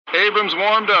Abrams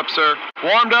warmed up, sir.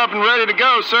 Warmed up and ready to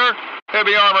go, sir.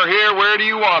 Heavy armor here. Where do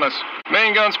you want us?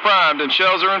 Main guns primed and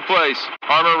shells are in place.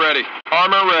 Armor ready.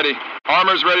 Armor ready.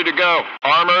 Armor's ready to go.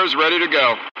 Armor's ready to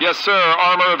go. Yes, sir.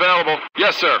 Armor available.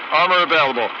 Yes, sir. Armor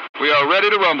available. We are ready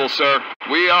to rumble, sir.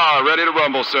 We are ready to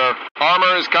rumble, sir.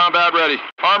 Armor is combat ready.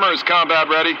 Armor is combat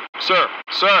ready. Sir.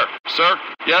 Sir. Sir.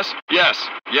 Yes. Yes.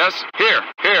 Yes. Here.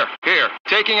 Here. Here.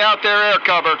 Taking out their air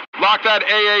cover. Lock that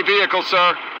AA vehicle,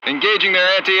 sir. Engaging their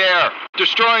anti-air.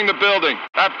 Destroying the building.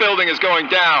 That building is going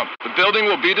down. The building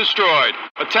will be destroyed.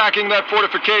 Attacking that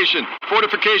fortification.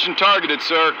 Fortification targeted,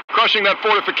 sir. Crushing that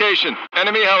fortification.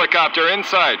 Enemy helicopter in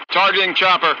sight. Targeting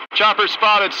chopper. Chopper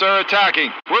spotted, sir.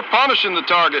 Attacking. We're punishing the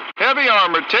target. Heavy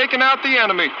armor taking out the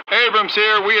enemy. Abrams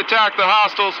here. We attack the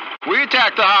hostiles. We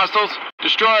attack the hostiles.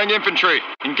 Destroying infantry.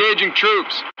 Engaging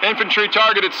troops. Infantry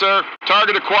targeted, sir.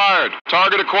 Target acquired.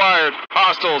 Target acquired.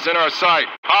 Hostiles in our sight.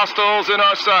 Hostiles in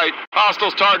our sight.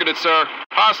 Hostiles targeted, sir.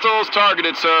 Hostiles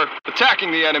targeted, sir.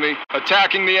 Attacking the enemy.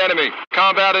 Attacking the enemy.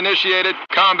 Combat initiated.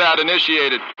 Combat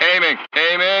initiated. Aiming.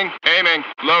 Aiming. Aiming.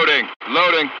 Loading.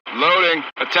 Loading. Loading.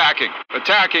 Attacking.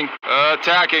 Attacking.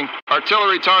 Attacking.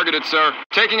 Artillery targeted, sir.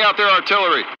 Taking out their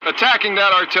artillery. Attacking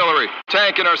that artillery.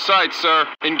 Tank in our sights, sir.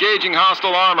 Engaging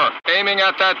hostile armor. Aiming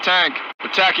at that tank.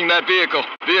 Attacking that vehicle.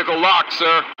 Vehicle locked,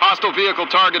 sir. Hostile vehicle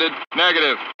targeted.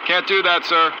 Negative. Can't do that,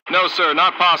 sir. No, sir.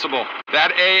 Not possible.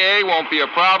 That AA won't be a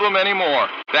problem anymore.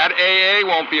 That AA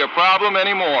won't be a problem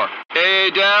anymore. AA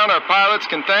down. Our pilots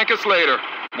can thank us later.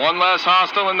 One less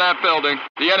hostile in that building.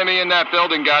 The enemy in that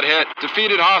building got hit.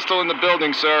 Defeated hostile in the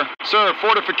building, sir. Sir,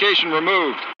 fortification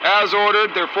removed. As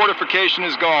ordered, their fortification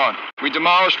is gone. We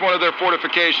demolished one of their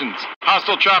fortifications.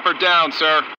 Hostile chopper down,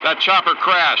 sir. That chopper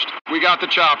crashed. We got the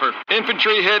chopper.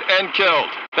 Infantry hit and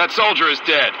killed. That soldier is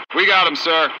dead. We got him,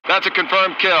 sir. That's a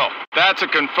confirmed kill. That's a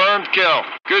confirmed kill.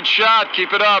 Good shot.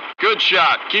 Keep it up. Good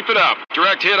shot. Keep it up.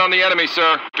 Direct hit on the enemy,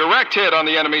 sir. Direct hit on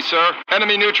the enemy, sir.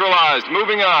 Enemy neutralized.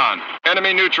 Moving on.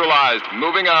 Enemy neutralized.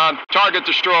 Moving on. Target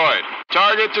destroyed.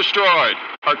 Target destroyed.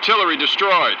 Artillery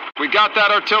destroyed. We got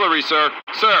that artillery, sir.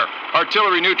 Sir,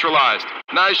 artillery neutralized.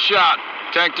 Nice shot.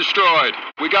 Tank destroyed.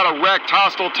 We got a wrecked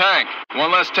hostile tank.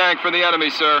 One less tank for the enemy,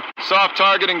 sir. Soft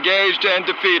target engaged and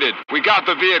defeated. We got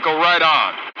the vehicle right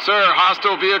on. Sir,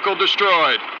 hostile vehicle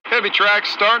destroyed. Heavy tracks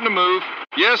starting to move.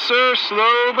 Yes, sir,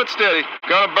 slow but steady.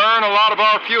 Gonna burn a lot of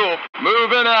our fuel.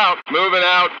 Moving out. Moving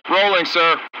out. Rolling,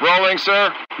 sir. Rolling,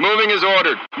 sir. Moving as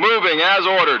ordered. Moving as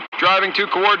ordered. Driving to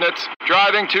coordinates.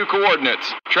 Driving to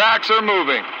coordinates. Tracks are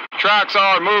moving. Tracks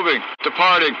are moving.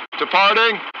 Departing.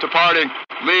 Departing. Departing.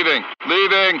 Leaving.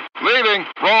 Leaving. Leaving.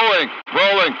 Rolling.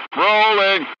 Rolling.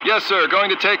 Rolling. Yes, sir. Going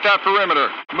to take that perimeter.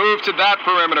 Move to that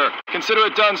perimeter. Consider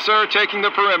it done, sir. Taking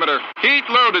the perimeter. Heat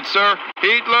loaded, sir.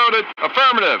 Heat loaded.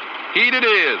 Affirmative. Heat it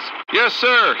is. Yes,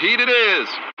 sir. Heat it is.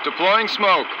 Deploying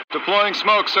smoke. Deploying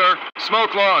smoke, sir.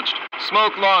 Smoke launched.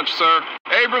 Smoke launched, sir.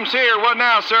 Abrams here. What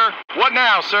now, sir? What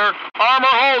now, sir? Armor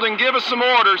holding. Give us some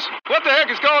orders. What the heck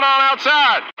is going on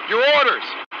outside? Your orders.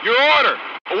 Your order.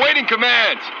 Awaiting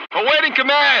commands. Awaiting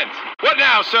commands. What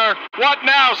now, sir? What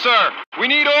now, sir? We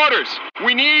need orders.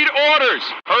 We need orders.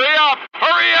 Hurry up.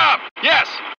 Hurry up. Yes.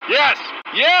 Yes.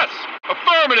 Yes.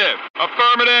 Affirmative.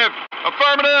 Affirmative.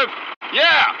 Affirmative.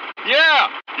 Yeah. Yeah.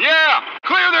 Yeah.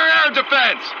 Clear their air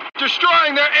defense.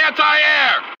 Destroying their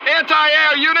anti-air.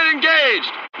 Anti-air unit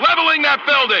engaged. Leveling that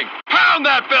building. Pound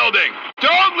that building.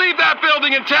 Don't leave that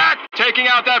building intact. Taking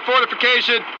out that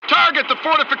fortification. Target the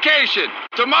fortification.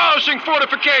 Demolishing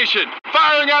fortification.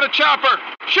 Firing at a chopper.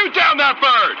 Shoot down that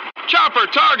bird. Chopper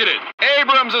targeted.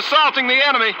 Abrams assaulting the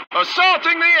enemy.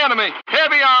 Assaulting the enemy.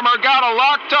 Heavy armor got a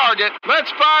locked target.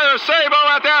 Let's fire a sabot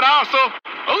at that hostile.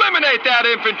 Eliminate that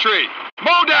infantry.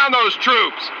 Mow down those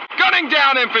troops. Gunning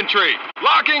down infantry.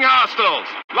 Locking hostiles.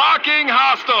 Locking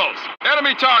hostiles.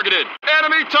 Enemy targeted.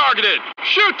 Enemy targeted.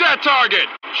 Shoot that target.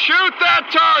 Shoot that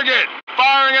target.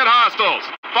 Firing at hostiles.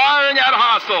 Firing at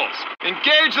hostiles.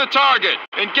 Engage the target.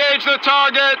 Engage the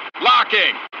target.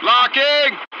 Locking. Locking.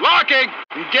 Locking.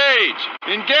 Engage.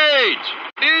 Engage.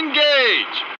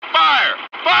 Engage. Fire.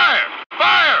 Fire.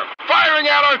 Fire. Firing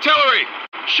at artillery.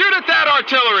 Shoot at that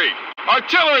artillery.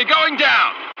 Artillery going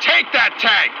down. Take that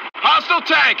tank. Hostile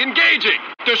tank engaging.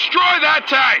 Destroy that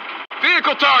tank.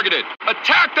 Vehicle targeted.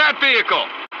 Attack that vehicle.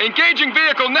 Engaging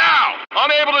vehicle now!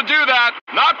 Unable to do that.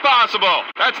 Not possible.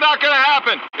 That's not gonna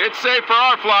happen. It's safe for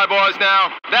our flyboys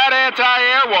now. That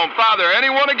anti-air won't bother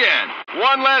anyone again.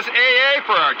 One less AA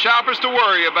for our choppers to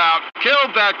worry about.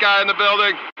 Killed that guy in the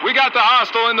building. We got the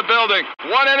hostile in the building.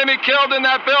 One enemy killed in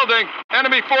that building.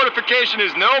 Enemy fortification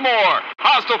is no more.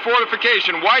 Hostile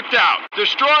fortification wiped out.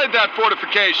 Destroyed that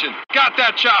fortification. Got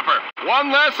that chopper.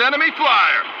 One less enemy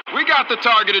flyer. We got the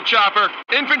targeted chopper.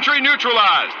 Infantry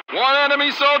neutralized. One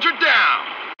enemy soldier down.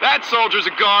 That soldier's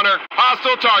a goner.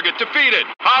 Hostile target defeated.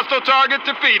 Hostile target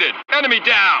defeated. Enemy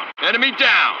down. Enemy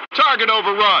down. Target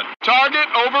overrun. Target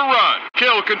overrun.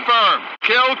 Kill confirmed.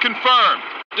 Kill confirmed.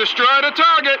 Destroyed a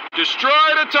target.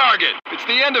 Destroyed a target. It's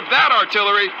the end of that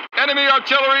artillery. Enemy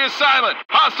artillery is silent.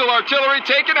 Hostile artillery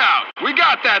taken out. We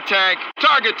got that tank.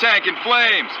 Target tank in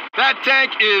flames. That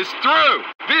tank is through.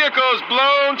 Vehicles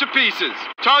blown to pieces.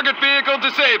 Target vehicle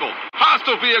disabled.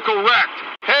 Hostile vehicle wrecked.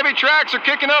 Heavy tracks are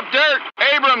kicking up dirt.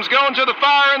 Abrams going to the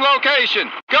firing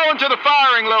location. Going to the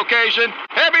firing location.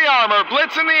 Heavy armor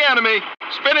blitzing the enemy.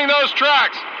 Spinning those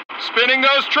tracks. Spinning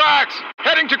those tracks.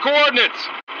 Heading to coordinates.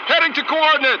 Heading to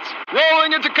coordinates.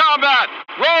 Rolling into combat.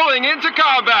 Rolling into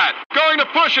combat. Going to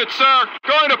push it, sir.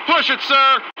 Going to push it, sir.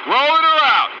 Rolling her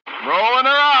out. Rolling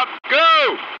her out.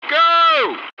 Go.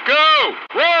 Go. Go.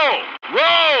 Roll.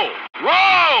 Roll.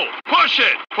 Roll. Push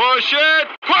it. Push it.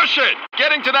 Push it.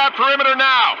 Getting to that perimeter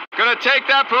now. Gonna take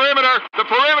that perimeter. The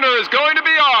perimeter is going to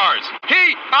be ours.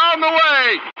 Heat on the way.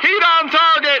 Heat on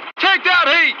target. Take that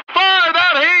heat. Fire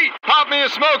that heat. Pop me a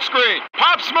smoke screen.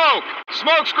 Pop smoke.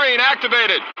 Smoke screen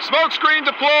activated. Smoke screen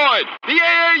deployed. The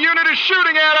AA unit is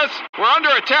shooting at us. We're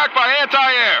under attack by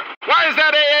anti-air. Why is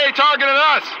that AA targeting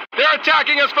us? They're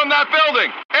attacking us from that building.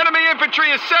 Enemy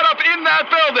infantry is set up in that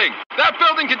building. That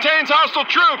building contains hostile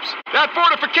troops. That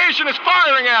fortification is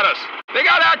firing at us. They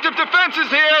got active defenses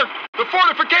here. The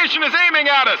fortification is aiming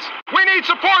at us. We need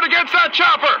support against that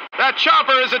chopper. That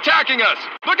chopper is attacking us.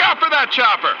 Look out for that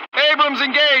chopper. Abrams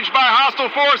engaged by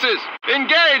hostile forces.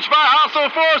 Engaged by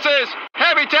hostile forces.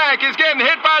 Heavy tank is getting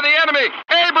hit by the enemy.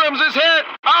 Abrams is hit.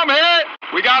 I'm hit.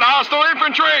 We got hostile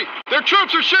infantry. Their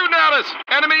troops are shooting at us.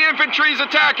 Enemy infantry is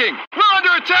attacking. We're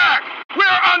under attack.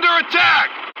 We're under attack.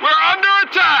 We're under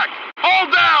attack.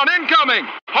 Hold down, incoming.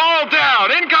 Hold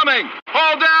down, incoming.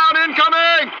 Hold down,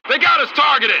 incoming. They got us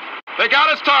targeted. They got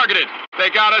us targeted. They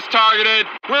got us targeted.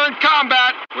 We're in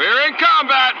combat. We're in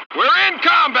combat. We're in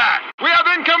combat. We have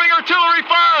incoming artillery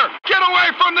fire. Get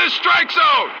away from this strike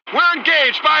zone. We're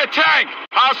engaged by a tank.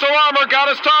 Hostile armor got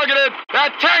us targeted.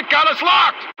 That tank got us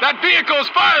locked. That vehicle is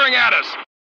firing at us.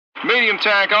 Medium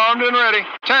tank armed and ready.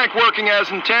 Tank working as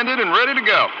intended and ready to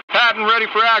go. Patton ready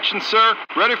for action, sir.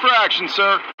 Ready for action,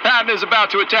 sir. Patton is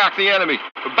about to attack the enemy.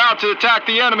 About to attack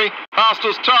the enemy.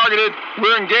 Hostiles targeted.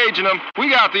 We're engaging them. We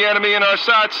got the enemy in our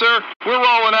sights, sir. We're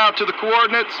rolling out to the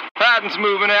coordinates. Patton's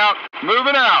moving out.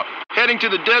 Moving out. Heading to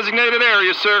the designated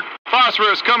area, sir.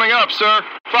 Phosphorus coming up, sir.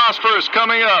 Phosphorus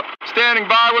coming up. Standing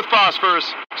by with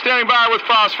phosphorus. Standing by with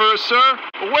phosphorus, sir.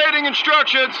 Awaiting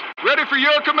instructions. Ready for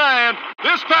your command.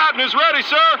 This Patton is ready,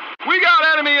 sir. We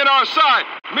got enemy in our sight.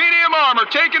 Medium armor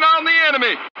taking on the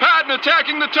enemy. Patton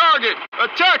attacking the target.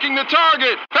 Attacking the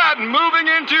target. Patton moving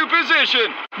into position.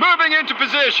 Moving into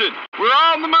position. We're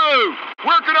on the move.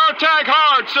 Working our tank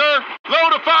hard, sir.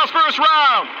 Load a phosphorus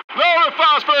round. Load a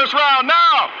phosphorus round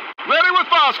now. Ready with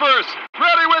phosphorus.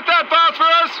 Ready with that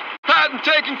phosphorus. Patton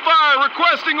taking fire,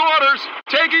 requesting orders.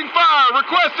 Taking fire,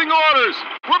 requesting orders.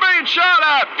 We're being shot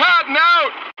at. Patton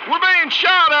out. We're being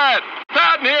shot at.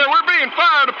 Patton here. We're being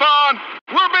fired upon.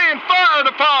 We're being fired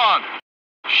upon.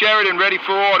 Sheridan ready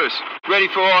for orders. Ready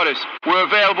for orders. We're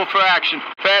available for action.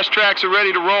 Fast tracks are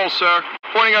ready to roll, sir.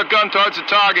 Pointing our gun towards the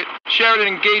target. Sheridan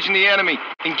engaging the enemy.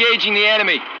 Engaging the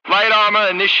enemy. Light armor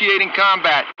initiating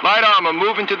combat. Light armor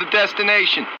moving to the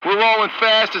destination. We're rolling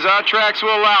fast as our tracks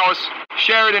will allow us.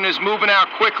 Sheridan is moving out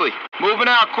quickly. Moving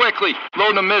out quickly.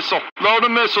 Loading a missile. Load a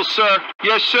missile, sir.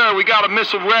 Yes, sir. We got a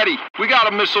missile ready. We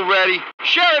got a missile ready.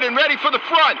 Sheridan ready for the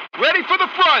front. Ready for the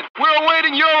front. We're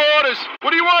awaiting your orders.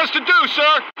 What do you want us to do,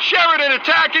 sir? Sheridan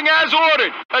attacking as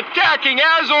ordered. Attacking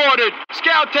as ordered.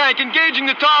 Scout tank engaging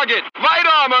the target. Light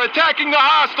armor attacking the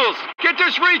hostiles. Get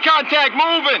this recon tank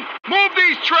moving. Move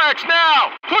these tracks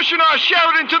now. Pushing our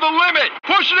Sheridan to the limit.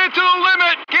 Pushing it to the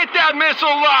limit. Get that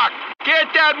missile locked.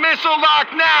 Get that missile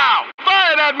locked now.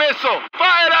 Fire that missile.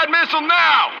 Fire that missile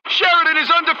now. Sheridan is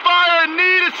under fire and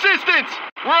need assistance.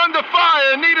 We're under fire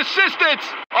and need assistance.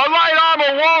 Our light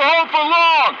armor won't hold for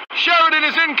long. Sheridan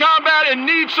is in combat and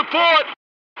needs support.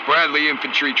 Bradley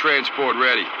infantry transport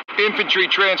ready. Infantry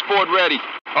transport ready.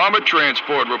 Armored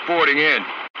transport reporting in.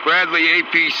 Bradley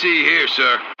APC here,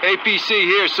 sir. APC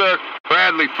here, sir.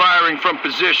 Bradley firing from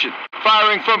position.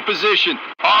 Firing from position.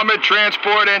 Armored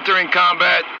transport entering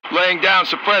combat. Laying down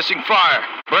suppressing fire.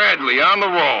 Bradley on the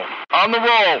roll. On the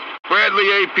roll. Bradley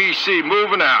APC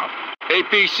moving out.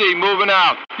 APC moving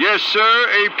out. Yes, sir.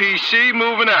 APC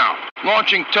moving out.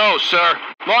 Launching tow, sir.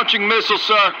 Launching missile,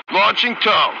 sir. Launching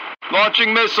tow.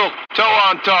 Launching missile. Tow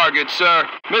on target, sir.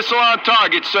 Missile on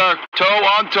target, sir. Tow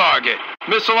on target.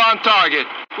 Missile on target.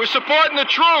 We're supporting the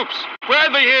troops.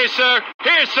 Bradley here, sir.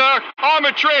 Here, sir.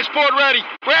 Armored transport ready.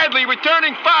 Bradley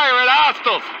returning fire at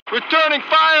hostiles. Returning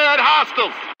fire at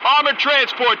hostiles. Armored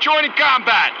transport joining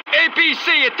combat.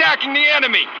 APC attacking the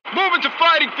enemy. Moving to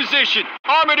fighting position.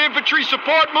 Armored infantry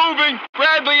support moving.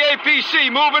 Bradley APC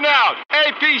moving out.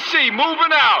 APC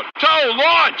moving out. Tow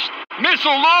launched.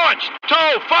 Missile launched.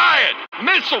 Tow fired.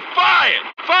 Missile fired.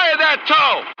 Fire that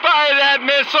tow. Fire that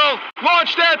missile.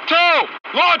 Launch that tow.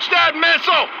 Launch that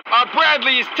missile. Our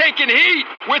Bradley is taking heat.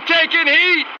 We're taking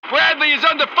heat. Bradley is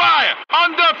under fire.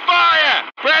 Under fire.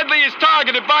 Bradley is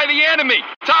targeted by the enemy.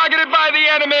 Targeted by the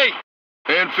enemy.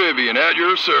 Amphibian at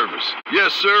your service.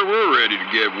 Yes, sir, we're ready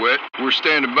to get wet. We're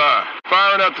standing by.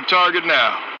 Firing at the target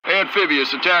now.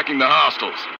 Amphibious attacking the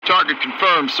hostiles. Target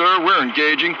confirmed, sir. We're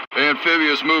engaging.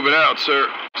 Amphibious moving out, sir.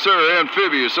 Sir,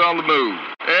 amphibious on the move.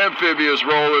 Amphibious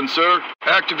rolling, sir.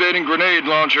 Activating grenade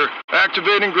launcher.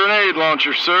 Activating grenade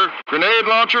launcher, sir. Grenade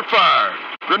launcher fired.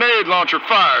 Grenade launcher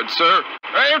fired, sir.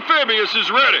 Amphibious is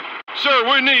ready.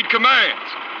 Sir, we need commands.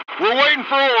 We're waiting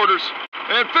for orders.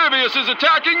 Amphibious is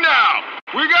attacking now.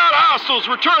 We got hostiles.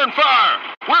 Return fire.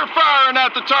 We're firing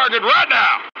at the target right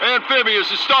now. Amphibious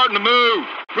is starting to move.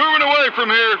 Moving away from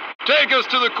here. Take us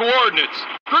to the coordinates.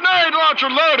 Grenade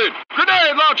launcher loaded.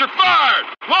 Grenade launcher fired.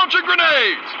 Launching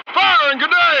grenades. Firing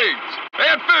grenades.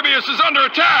 Amphibious is under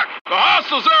attack. The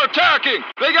hostiles are attacking.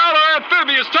 They got our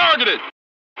amphibious targeted.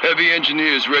 Heavy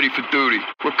engineers ready for duty.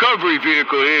 Recovery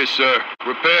vehicle here, sir.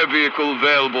 Repair vehicle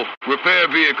available. Repair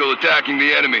vehicle attacking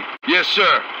the enemy. Yes,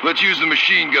 sir. Let's use the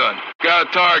machine gun. Got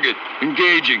a target.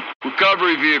 Engaging.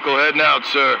 Recovery vehicle heading out,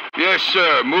 sir. Yes,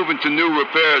 sir. Moving to new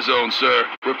repair zone, sir.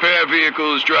 Repair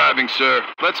vehicle is driving, sir.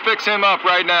 Let's fix him up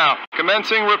right now.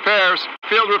 Commencing repairs.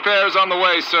 Field repairs on the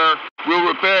way, sir. We'll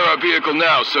repair our vehicle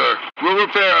now, sir. We'll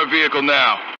repair our vehicle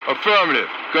now. Affirmative.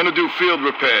 Gonna do field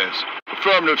repairs.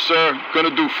 Affirmative, sir.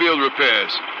 Gonna do field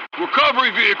repairs.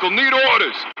 Recovery vehicle, need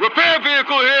orders. Repair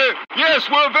vehicle here. Yes,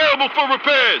 we're available for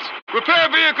repairs.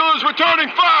 Repair vehicle is returning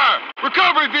fire.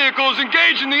 Recovery vehicle is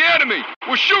engaging the enemy.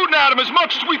 We're shooting at him as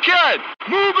much as we can.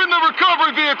 Move in the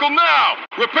recovery vehicle now.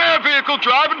 Repair vehicle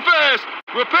driving fast.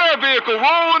 Repair vehicle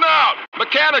rolling out.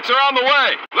 Mechanics are on the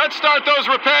way. Let's start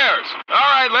those repairs.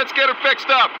 All right, let's get her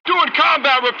fixed up. Doing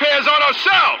combat repairs on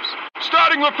ourselves.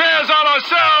 Starting repairs on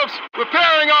ourselves.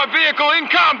 Repairing our vehicle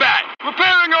in combat.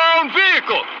 Repairing our own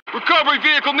vehicle. Recovery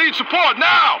vehicle needs support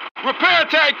now. Repair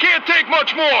tank can't take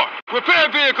much more.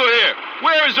 Repair vehicle here.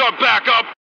 Where is our backup?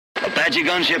 Apache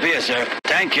gunship here, sir.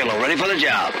 Tank killer ready for the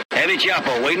job. Heavy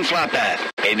chopper waiting flight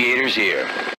path. Aviators here.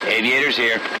 Aviators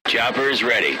here. Chopper is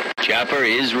ready. Chopper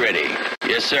is ready.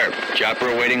 Yes, sir. Chopper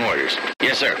awaiting orders.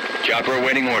 Yes, sir. Chopper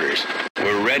awaiting orders.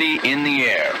 We're ready in the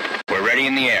air. We're ready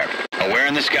in the air. Aware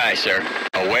in the sky, sir.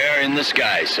 Aware in the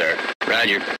sky, sir.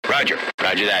 Roger. Roger.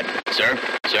 Roger that. Sir.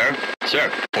 Sir.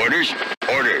 Sir. Orders.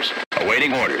 Orders.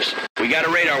 Awaiting orders. We got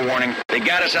a radar warning. They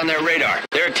got us on their radar.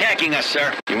 They're attacking us,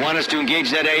 sir. You want us to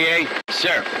engage that AA?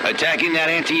 Sir. Attacking that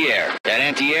anti-air. That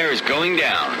anti-air is going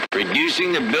down.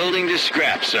 Reducing the building to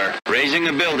scrap, sir. Raising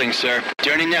the building, sir.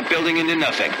 Turning that building into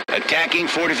nothing. Attacking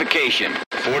fortification.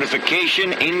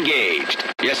 Fortification engaged.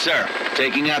 Yes, sir.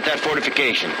 Taking out that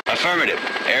fortification. Affirmative.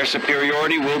 Air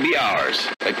superiority will be ours.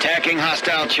 Attacking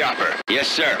hostile chopper. Yes,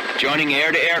 sir. Joining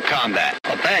air-to-air combat.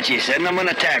 Apache setting them an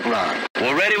attack run.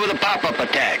 We're ready with a pop-up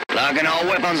attack. Logging all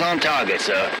weapons on target,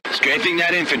 sir. Strafing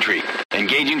that infantry.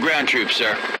 Engaging ground troops,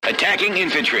 sir. Attacking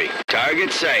infantry.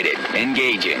 Target sighted.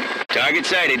 Engaging. Target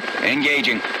sighted.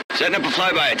 Engaging. Setting up a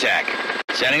flyby attack.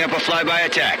 Setting up a flyby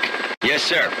attack. Yes,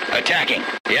 sir. Attacking.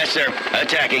 Yes, sir.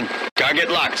 Attacking. Target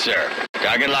locked, sir.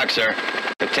 Target locked, sir.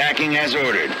 Attacking as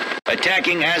ordered.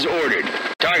 Attacking as ordered.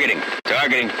 Targeting.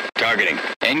 Targeting. Targeting.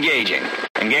 Engaging.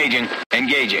 Engaging.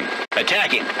 Engaging.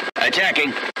 Attacking.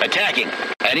 Attacking. Attacking.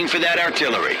 Heading for that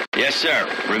artillery. Yes, sir.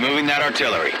 Removing that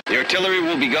artillery. The artillery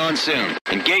will be gone soon.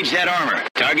 Engage that armor.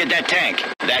 Target that tank.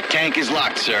 That tank is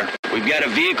locked, sir. We've got a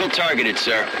vehicle targeted,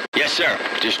 sir. Yes, sir.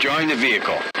 Destroying the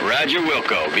vehicle. Roger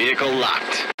Wilco. Vehicle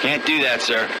locked. Can't do that,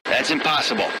 sir. That's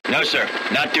impossible. No, sir.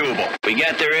 Not doable. We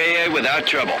got their AA without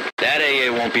trouble. That AA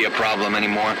won't be a problem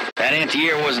anymore. That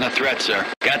anti-air wasn't a threat, sir.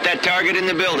 Got that target in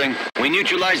the building. We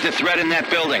neutralized the threat in that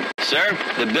building. Sir,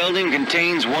 the building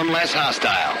contains one less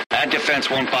hostile. That defense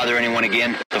won't bother anyone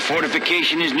again. The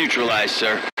fortification is neutralized,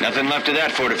 sir. Nothing left of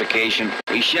that fortification.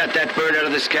 We shot that bird out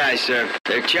of the sky, sir.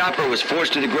 Their chopper was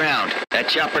forced to the ground. That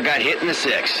chopper got hit in the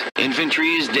 6. Infantry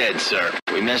is dead, sir.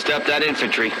 We messed up that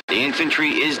infantry. The infantry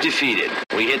is defeated.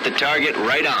 We hit the target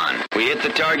right on. We hit the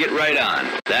target right on.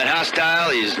 That hostile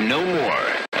is no more.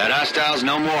 That hostile's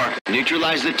no more.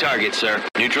 Neutralize the target, sir.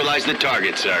 Neutralize the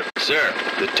target, sir. Sir,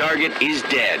 the target is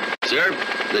dead. Sir,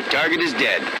 the target is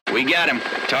dead. We got him.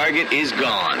 Target is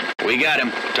gone. We got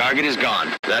him. Target is gone.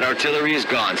 That artillery is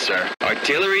gone, sir.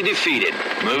 Artillery defeated.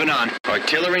 Moving on.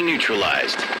 Artillery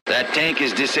neutralized. That tank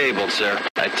is disabled, sir.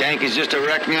 That tank is just a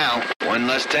wreck now. One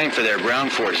less tank for their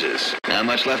ground forces. Not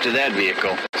much left of that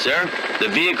vehicle. Sir, the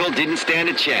vehicle didn't stand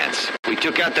a chance. We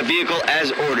took out the vehicle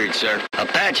as ordered, sir.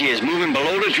 Apache is moving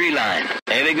below the tree line.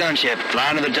 Heavy gunship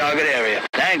flying to the target area.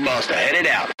 Tank Buster headed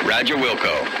out. Roger,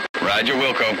 Wilco. Roger,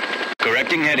 Wilco.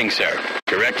 Correcting heading, sir.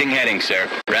 Correcting heading, sir.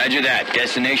 Roger that.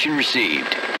 Destination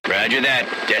received. Roger that.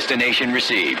 Destination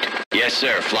received. Yes,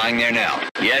 sir. Flying there now.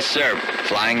 Yes, sir.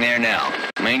 Flying there now.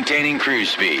 Maintaining cruise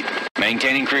speed.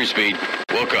 Maintaining cruise speed.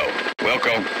 Wilco.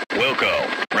 Wilco.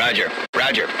 Wilco. Roger.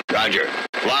 Roger. Roger.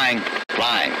 Flying.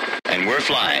 Flying. And we're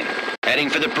flying.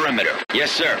 Heading for the perimeter.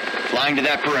 Yes, sir. Flying to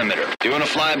that perimeter. Doing a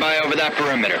flyby over that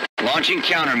perimeter. Launching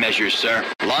countermeasures, sir.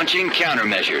 Launching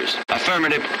countermeasures.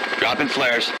 Affirmative. Dropping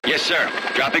flares. Yes, sir.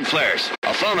 Dropping flares.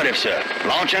 Affirmative, sir.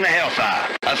 Launching a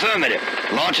Hellfire. Affirmative.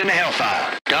 Launching a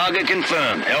Hellfire. Target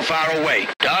confirmed. Hellfire away.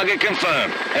 Target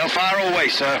confirmed. Hellfire away,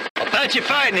 sir. Apache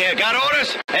fighting here. Got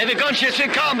orders? Heavy gunships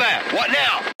in combat. What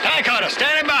now? Tank hunter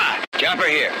standing by. Chopper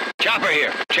here. Chopper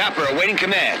here. Chopper awaiting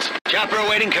commands. Chopper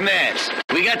awaiting commands.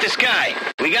 We got the sky.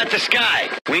 We got the sky.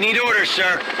 We need orders,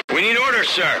 sir. We need orders,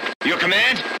 sir. Your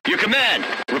command? Your command.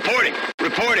 Reporting.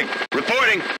 Reporting.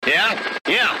 Reporting. Yeah.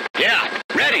 Yeah. Yeah.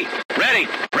 Ready. Ready.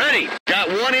 Ready. Got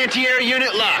one anti-air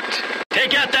unit locked.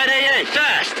 Take out that AA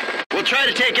fast. We'll try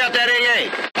to take out that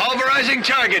AA. Pulverizing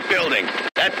target building.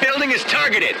 That building is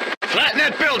targeted. Flatten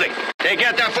that building. Take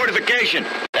out that fortification.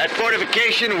 That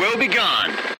fortification will be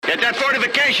gone. Get that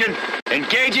fortification.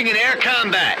 Engaging in air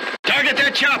combat. Target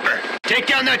that chopper. Take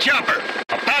down that chopper.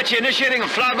 Apache initiating a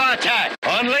flyby attack.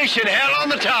 Unleashing hell on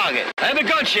the target. Heavy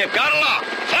gunship. Got a lock.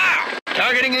 Fire.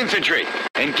 Targeting infantry.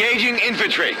 Engaging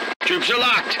infantry. Troops are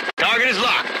locked. Target is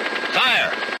locked.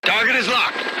 Fire. Target is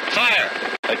locked. Fire.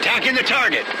 Attacking the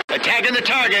target. Attacking the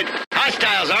target.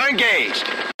 Hostiles are engaged.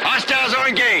 Hostiles are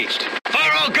engaged.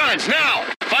 Fire all guns now.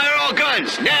 Fire all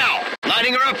guns now.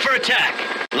 Lining her up for attack.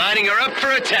 Lining her up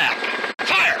for attack.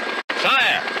 Fire.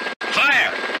 Fire.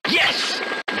 Fire. Yes.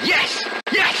 Yes.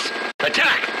 Yes.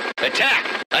 Attack.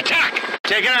 Attack. Attack.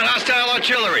 Taking out hostile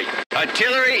artillery.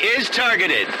 Artillery is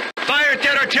targeted. Fire at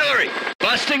that artillery.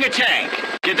 Busting a tank.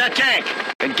 Get that tank.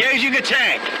 Engaging a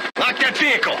tank. Lock that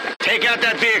vehicle. Take out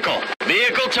that vehicle.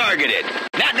 Vehicle targeted.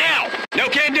 Not now. No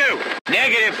can do.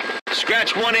 Negative.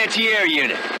 Scratch one anti-air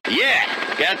unit. Yeah.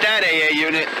 Got that AA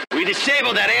unit. We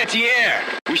disabled that anti-air.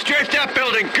 We strafed that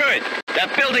building. Good.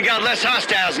 That building got less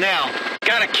hostiles now.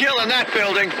 Got a kill in that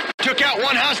building. Took out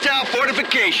one hostile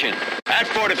fortification. That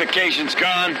fortification's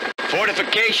gone.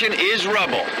 Fortification is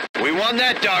rubble. We won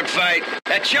that dogfight.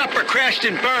 That chopper crashed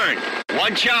and burned.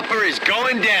 One chopper is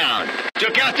going down.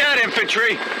 Took out that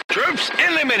infantry. Troops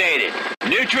eliminated.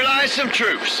 Neutralized some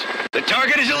troops. The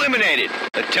target is eliminated.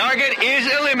 The target is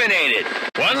eliminated.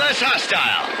 One less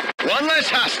hostile. One less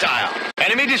hostile.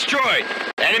 Enemy destroyed.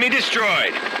 Enemy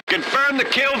destroyed. Confirm the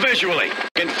kill visually.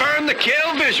 Confirm the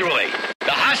kill visually.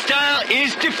 The hostile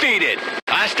is defeated.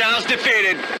 Hostiles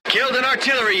defeated. Killed an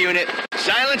artillery unit.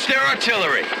 Silenced their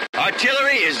artillery.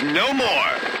 Artillery is no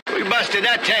more. We busted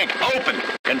that tank open.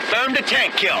 Confirmed a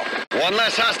tank kill. One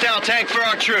less hostile tank for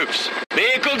our troops.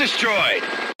 Vehicle destroyed.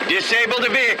 Disabled a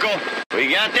vehicle.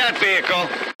 We got that vehicle.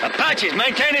 Apaches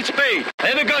maintaining speed.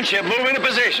 Heavy gunship moving to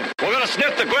position. We're gonna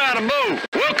sniff the ground and move.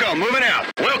 Wilco moving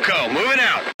out. Wilco moving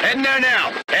out. Heading there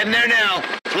now. Heading there now.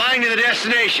 Flying to the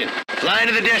destination. Flying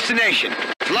to the destination.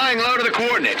 Flying low to the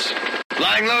coordinates.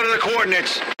 Flying low to the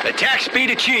coordinates. Attack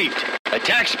speed achieved.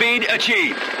 Attack speed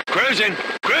achieved. Cruising.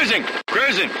 Cruising.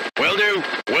 Cruising. Will do.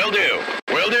 Will do.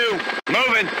 Will do.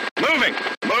 Moving. Moving.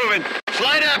 Moving.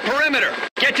 Fly to that perimeter.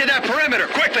 Get to that perimeter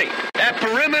quickly. That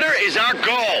perimeter is our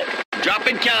goal.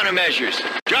 Dropping countermeasures.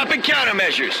 Dropping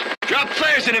countermeasures. Drop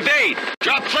flares and evade.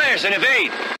 Drop flares and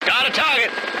evade. Got a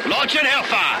target. Launching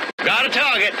Hellfire. Got a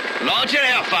target. Launching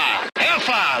Hellfire.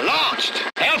 Hellfire launched.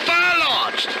 Hellfire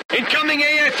launched. Incoming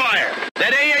AA fire.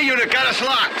 That AA unit got us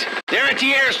locked. Their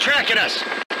anti-air is tracking us.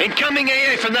 Incoming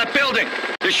AA from that building.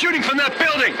 They're shooting from that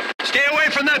building. Stay away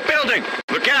from that building.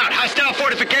 Look out, hostile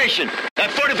fortification.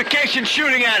 That fortification's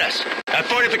shooting at us. That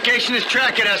fortification is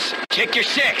tracking us. Check your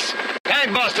six.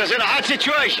 Tangbusters in a hot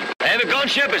situation. The heavy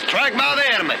gunship is tracked by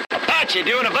the enemy. Apache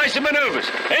doing evasive maneuvers.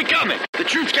 Incoming. The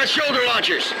troops got shoulder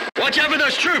launchers. Watch out for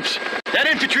those troops. That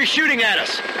infantry shooting at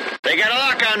us. They got a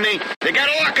lock on me. They got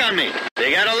a lock on me.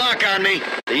 They got a lock on me.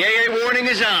 The AA warning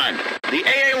is on. The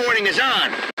AA warning is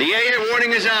on. The AA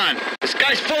warning is on. The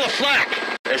sky's full of flak.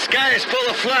 The sky is full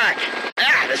of flak.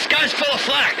 The sky's full of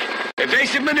flak.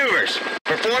 Evasive maneuvers.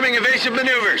 Performing evasive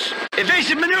maneuvers.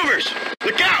 Evasive maneuvers.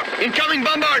 Look out! Incoming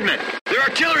bombardment. Their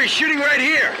artillery's shooting right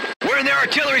here. We're in their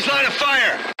artillery's line of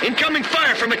fire. Incoming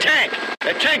fire from a tank.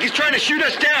 That tank is trying to shoot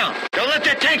us down. Don't let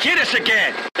that tank hit us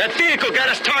again. That vehicle got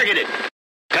us targeted.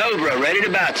 Cobra, ready to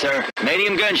bat, sir.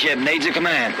 Medium gunship needs a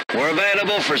command. We're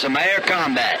available for some air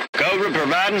combat. Cobra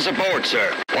providing support,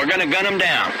 sir. We're gonna gun them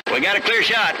down. We got a clear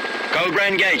shot. Cobra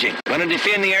engaging. Gonna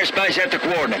defend the airspace at the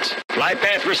coordinates. Flight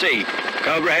path received.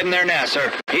 Cobra heading there now,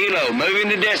 sir. Helo moving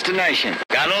to destination.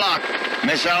 Got a lock.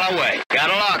 Missile away. Got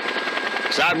a lock.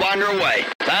 Sidewinder away.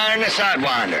 Firing the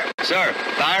Sidewinder. Sir,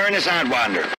 firing the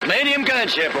Sidewinder. Medium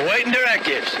gunship awaiting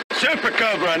directives. Super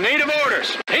Cobra in need of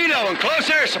orders. Helo in close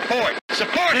air support.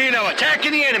 Support Helo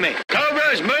attacking the enemy. Cobra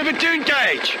is moving to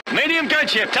engage. Medium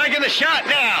gunship taking the shot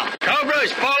now. Cobra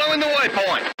is following the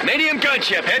waypoint. Medium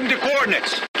gunship heading to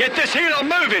coordinates. Get this Helo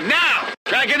moving now.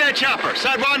 Tracking that chopper.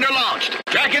 Sidewinder launched.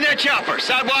 Tracking that chopper.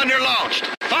 Sidewinder launched.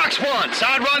 Fox 1.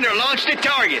 Sidewinder launched at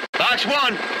target. Fox 1.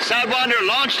 Sidewinder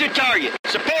launched at target.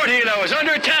 Support Helo is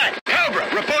under attack. Cobra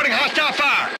reporting hostile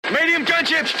fire. Medium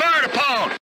gunships fired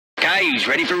upon. Cayuse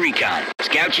ready for recon.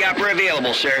 Scout chopper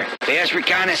available, sir. Fast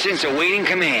reconnaissance awaiting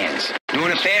commands.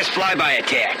 Doing a fast flyby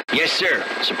attack. Yes, sir.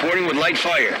 Supporting with light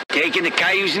fire. Taking the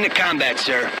Cayuse into combat,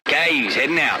 sir. Cayuse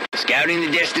heading out. Scouting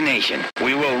the destination.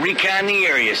 We will recon the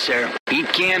area, sir. Heat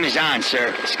cam is on,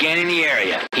 sir. Scanning the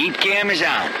area. Heat cam is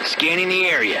on. Scanning the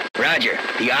area. Roger.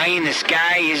 The eye in the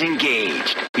sky is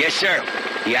engaged. Yes, sir.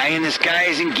 The eye in the sky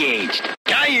is engaged.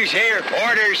 Cayuse here.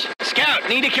 Orders. Scout,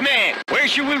 need a command. Where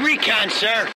should we recon,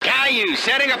 sir? Cayuse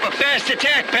setting up a fast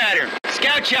attack pattern.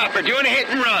 Scout chopper doing a hit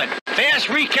and run. Fast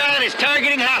recon is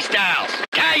targeting hostiles.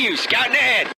 Cayuse scouting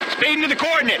ahead. Speeding to the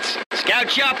coordinates. Scout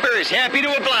chopper is happy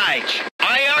to oblige.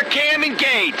 IR cam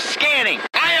engaged. Scanning.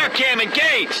 IR cam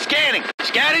engaged. Scanning.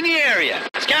 Scouting the area.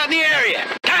 Scouting the area.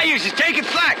 Cayuse is taking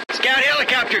flak. Scout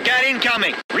helicopter got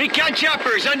incoming. Recon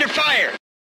chopper is under fire.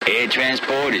 Air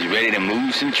transport is ready to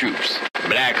move some troops.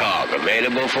 Blackhawk,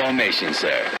 available formation,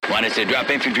 sir. Want us to drop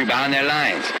infantry behind their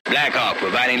lines. Blackhawk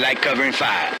providing light cover and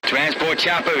fire. Transport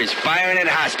chopper is firing at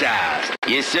hostiles.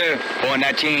 Yes, sir. Pointing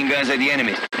out chain guns at the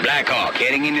enemies. Blackhawk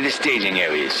heading into the staging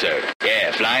areas, sir.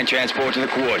 Yeah, flying transport to the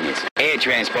coordinates. Air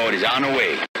transport is on the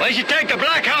way. We should take the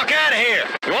Blackhawk out of here.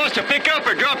 You want us to pick up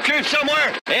or drop troops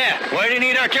somewhere? Yeah, where do you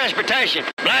need our transportation?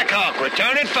 Blackhawk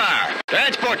returning fire.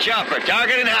 Transport chopper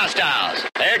targeting hostiles.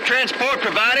 Air transport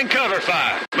providing cover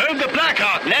fire. Move the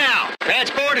Blackhawk now.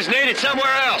 Transport is needed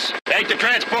somewhere else. Take the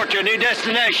transport to a new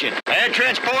destination. Air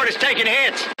transport is taking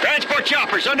hits. Transport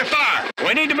choppers under fire.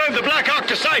 We need to move the Blackhawk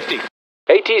to safety.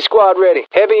 AT squad ready.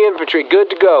 Heavy infantry good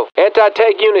to go.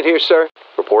 Anti-tank unit here, sir.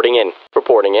 Reporting in.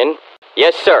 Reporting in.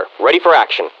 Yes, sir. Ready for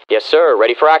action. Yes, sir.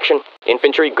 Ready for action.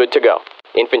 Infantry good to go.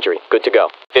 Infantry good to go.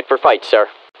 Fit for fight, sir.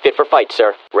 Fit for fight,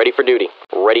 sir. Ready for duty.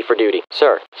 Ready for duty.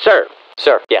 Sir. Sir.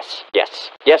 Sir. Yes.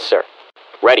 Yes. Yes, sir.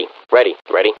 Ready. Ready.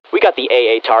 Ready. We got the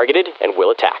AA targeted and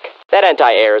will attack. That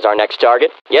anti-air is our next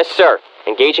target. Yes, sir.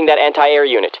 Engaging that anti-air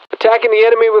unit. Attacking the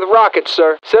enemy with rockets,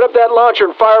 sir. Set up that launcher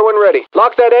and fire when ready.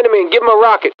 Lock that enemy and give him a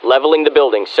rocket. Leveling the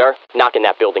building, sir. Knocking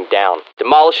that building down.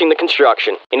 Demolishing the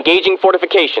construction. Engaging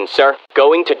fortifications, sir.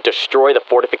 Going to destroy the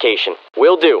fortification.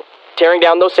 Will do. Tearing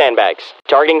down those sandbags.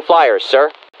 Targeting flyers,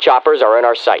 sir. Choppers are in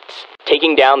our sights.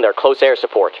 Taking down their close air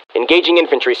support. Engaging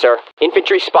infantry, sir.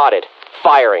 Infantry spotted.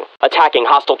 Firing. Attacking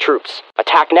hostile troops.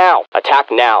 Attack now. Attack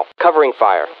now. Covering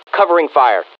fire. Covering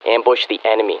fire. Ambush the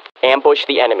enemy. Ambush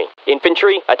the enemy.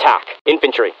 Infantry, attack.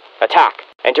 Infantry, attack.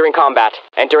 Entering combat.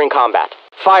 Entering combat.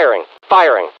 Firing.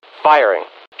 Firing. Firing.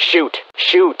 Shoot.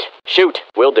 Shoot. Shoot.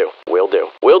 Will do. Will do.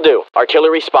 Will do.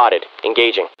 Artillery spotted.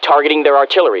 Engaging. Targeting their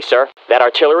artillery, sir. That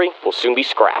artillery will soon be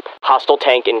scrap. Hostile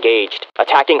tank engaged.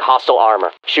 Attacking hostile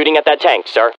armor. Shooting at that tank,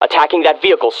 sir. Attacking that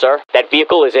vehicle, sir. That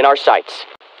vehicle is in our sights.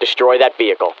 Destroy that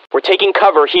vehicle. We're taking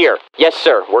cover here. Yes,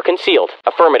 sir. We're concealed.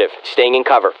 Affirmative. Staying in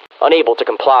cover. Unable to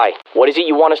comply. What is it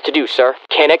you want us to do, sir?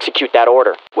 Can't execute that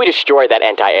order. We destroy that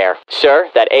anti-air. Sir,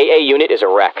 that AA unit is a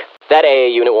wreck. That AA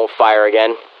unit won't fire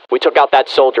again. We took out that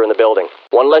soldier in the building.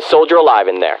 One less soldier alive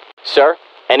in there. Sir,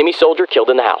 Enemy soldier killed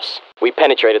in the house. We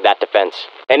penetrated that defense.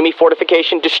 Enemy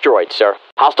fortification destroyed, sir.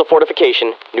 Hostile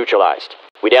fortification neutralized.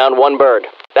 We downed one bird.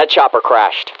 That chopper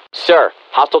crashed. Sir,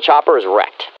 hostile chopper is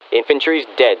wrecked. Infantry's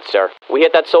dead, sir. We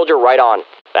hit that soldier right on.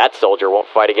 That soldier won't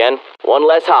fight again. One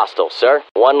less hostile, sir.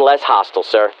 One less hostile,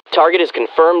 sir. Target is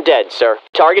confirmed dead, sir.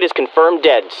 Target is confirmed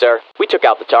dead, sir. We took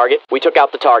out the target. We took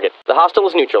out the target. The hostile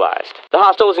is neutralized. The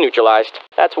hostile is neutralized.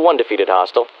 That's one defeated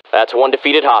hostile. That's one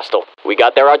defeated hostile. We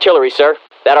got their artillery, sir.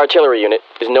 That artillery unit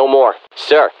is no more.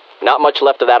 Sir, not much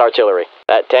left of that artillery.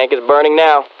 That tank is burning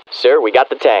now. Sir, we got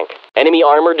the tank. Enemy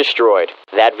armor destroyed.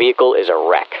 That vehicle is a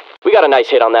wreck. We got a nice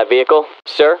hit on that vehicle.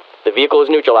 Sir, the vehicle is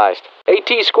neutralized. AT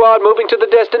squad moving to the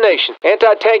destination.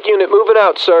 Anti-tank unit moving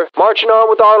out, sir. Marching on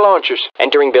with our launchers.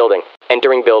 Entering building.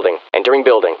 Entering building. Entering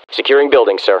building. Securing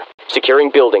building, sir. Securing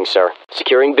building, sir.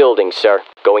 Securing building, sir.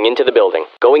 Going into the building.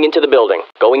 Going into the building.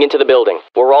 Going into the building.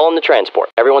 We're all in the transport.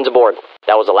 Everyone's aboard.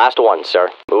 That was the last one, sir.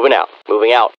 Moving out.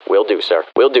 Moving out. Will do, sir.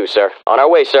 Will do, sir. On our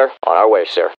way, sir. On our way,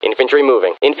 sir. Infantry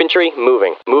moving. Infantry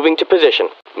moving. Moving to position.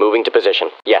 Moving to position.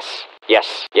 Yes.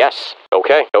 Yes. Yes.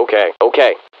 Okay. Okay.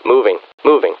 Okay. Moving.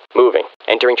 Moving. Moving.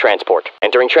 Entering transport.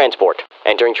 Entering transport.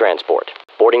 Entering transport.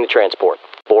 Boarding the transport.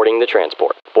 Boarding the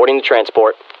transport. Boarding the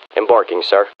transport. Embarking,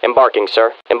 sir. Embarking,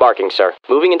 sir. Embarking, sir.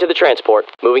 Moving into the transport.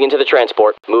 Moving into the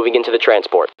transport. Moving into the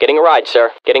transport. Getting a ride, sir.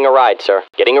 Getting a ride, sir.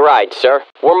 Getting a ride, sir.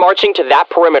 We're marching to that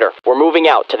perimeter. We're moving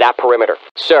out to that perimeter.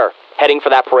 Sir, heading for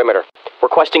that perimeter.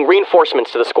 Requesting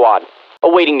reinforcements to the squad.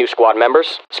 Awaiting new squad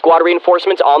members. Squad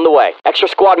reinforcements on the way. Extra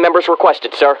squad members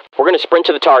requested, sir. We're gonna sprint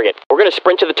to the target. We're gonna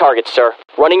sprint to the target, sir.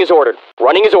 Running is ordered.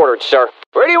 Running is ordered, sir.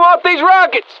 Where do you want these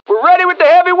rockets? We're ready with the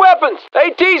heavy weapons.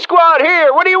 AT squad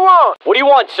here. What do you want? What do you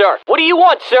want, sir? What do you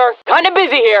want, sir? Kinda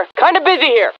busy here. Kinda busy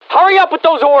here. Hurry up with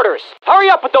those orders. Hurry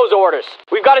up with those orders.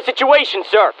 We've got a situation,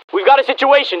 sir. We've got a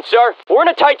situation, sir. We're in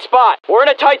a tight spot. We're in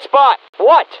a tight spot.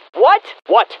 What? What?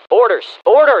 What? Orders.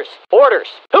 Orders. Orders.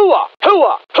 Hooah!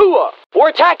 Hooah! Hooah! We're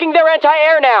attacking their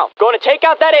anti-air now. Going to take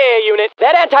out that AA unit.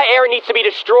 That anti-air needs to be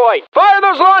destroyed. Fire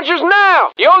those launchers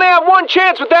now! You only have one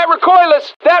chance with that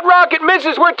recoilless. That rocket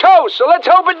misses, we're toast, so let's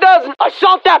hope it doesn't.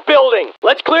 Assault that building!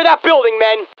 Let's clear that building,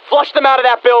 men. Flush them out of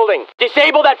that building.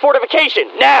 Disable that fortification,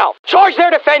 now! Charge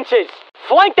their defenses!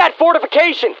 Flank that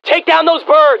fortification! Take down those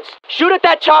birds! Shoot at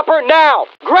that chopper now!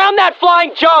 Ground that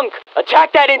flying junk!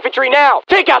 Attack that infantry now!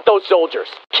 Take out those soldiers!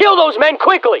 Kill those men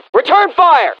quickly! Return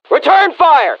fire! Return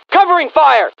fire! Covering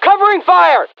fire! Covering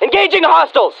fire! Engaging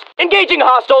hostiles! Engaging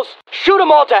hostiles! Shoot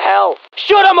them all to hell!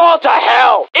 Shoot them all to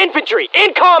hell! Infantry,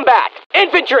 in combat!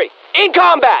 Infantry, in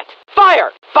combat! Fire!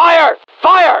 Fire!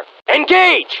 Fire!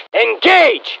 Engage!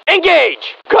 Engage!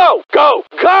 Engage! Go! Go!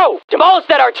 Go! Demolish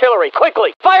that artillery,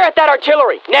 quickly! Fire at that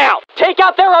artillery, now! Take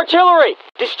out their artillery!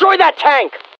 Destroy that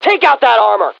tank! Take out that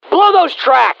armor! Blow those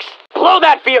tracks! Blow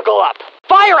that vehicle up!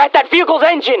 Fire at that vehicle's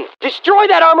engine! Destroy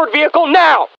that armored vehicle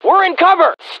now! We're in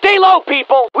cover! Stay low,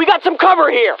 people! We got some cover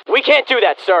here! We can't do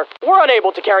that, sir. We're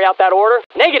unable to carry out that order.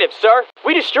 Negative, sir.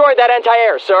 We destroyed that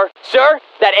anti-air, sir. Sir,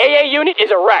 that AA unit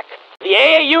is a wreck. The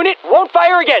AA unit won't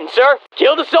fire again, sir.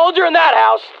 Killed a soldier in that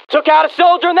house. Took out a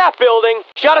soldier in that building.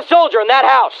 Shot a soldier in that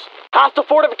house. Hostile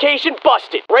fortification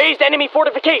busted. Raised enemy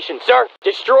fortification, sir.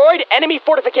 Destroyed enemy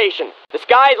fortification. The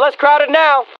sky is less crowded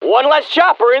now. One less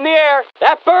chopper in the air.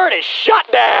 That bird is shot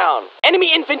down.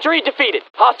 Enemy infantry defeated.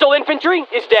 Hostile infantry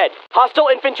is dead. Hostile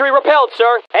infantry repelled,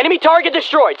 sir. Enemy target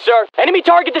destroyed, sir. Enemy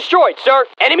target destroyed, sir.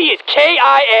 Enemy is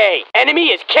KIA.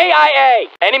 Enemy is KIA.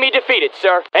 Enemy defeated,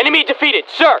 sir. Enemy defeated,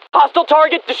 sir. Hostile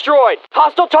target destroyed.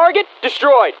 Hostile target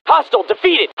destroyed. Hostile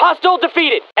defeated. Hostile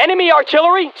defeated. Enemy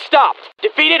artillery stopped.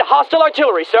 Defeated hostile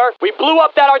artillery, sir. We blew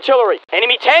up that artillery.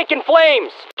 Enemy tank in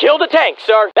flames. Killed a tank,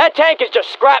 sir. That tank is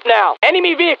just scrap now.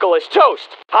 Enemy vehicle is toast.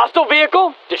 Hostile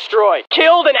vehicle destroyed.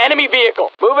 Killed an enemy vehicle.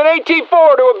 Moving AT-4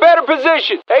 to a better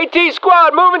position. AT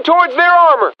squad moving towards their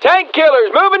armor. Tank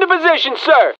killers moving to position,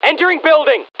 sir. Entering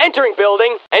building. Entering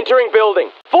building. Entering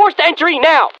building. Forced entry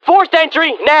now. Forced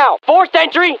entry now. Forced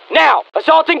entry now.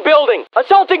 Assaulting building.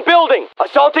 Assaulting building.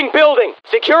 Assaulting building.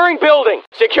 Securing building.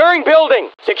 Securing building.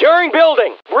 Securing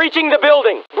building. Breaching the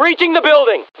building. Breaching the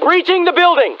building. Breaching the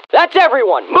building. That's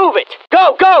everyone. Move it.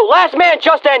 Go, go. Last man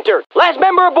just entered. Last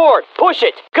member aboard. Push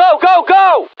it. Go, go,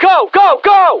 go. Go, go,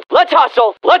 go. Let's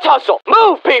hustle. Let's hustle.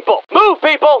 Move, people. Move,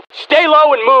 people. Stay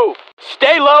low and move.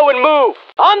 Stay low and move.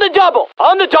 On the double.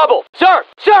 On the double. Sir.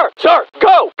 Sir. Sir.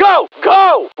 Go. Go.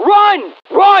 Go. Run.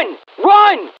 Run.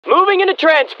 Run. Moving into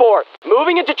transport.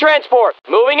 Moving into transport.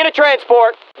 Moving into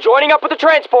transport. Joining up with the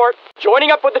transport.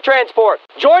 Joining up with the transport.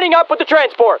 Joining up with the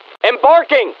transport.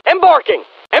 Embarking. Embarking.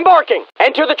 Embarking!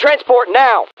 Enter the transport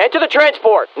now! Enter the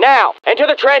transport now! Enter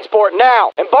the transport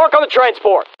now! Embark on the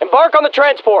transport! Embark on the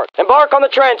transport! Embark on the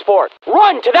transport!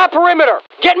 Run to that perimeter!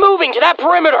 Get moving to that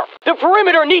perimeter! The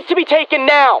perimeter needs to be taken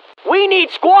now! We need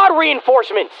squad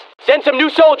reinforcements! Send some new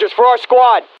soldiers for our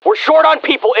squad! We're short on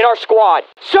people in our squad!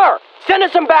 Sir! Send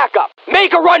us some backup!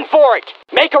 Make a run for it!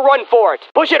 Make a run for it!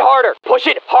 Push it harder! Push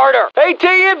it harder! AT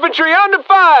infantry under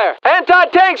fire!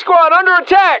 Anti-tank squad under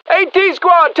attack! AT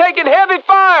squad taking heavy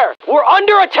fire! We're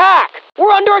under attack!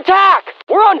 We're under attack!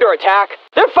 We're under attack!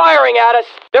 They're firing at us!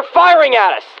 They're firing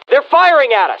at us! They're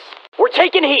firing at us! We're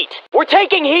taking heat! We're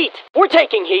taking heat! We're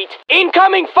taking heat!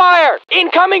 Incoming fire!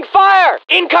 Incoming fire!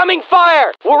 Incoming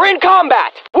fire! We're in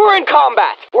combat! We're in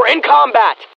combat! We're in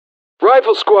combat!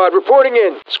 Rifle squad reporting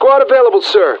in. Squad available,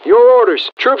 sir. Your orders.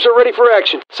 Troops are ready for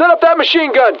action. Set up that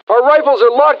machine gun. Our rifles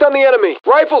are locked on the enemy.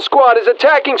 Rifle squad is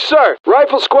attacking, sir.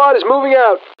 Rifle squad is moving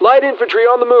out. Light infantry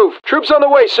on the move. Troops on the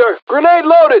way, sir. Grenade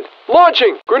loaded.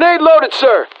 Launching. Grenade loaded,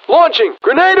 sir. Launching.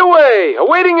 Grenade away.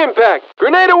 Awaiting impact.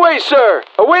 Grenade away, sir.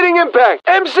 Awaiting impact.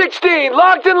 M16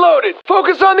 locked and loaded.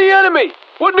 Focus on the enemy.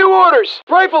 What new orders?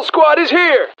 Rifle squad is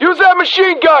here. Use that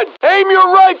machine gun. Aim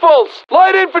your rifles.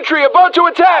 Light infantry about to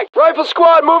attack. Rifle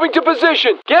squad moving to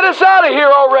position. Get us out of here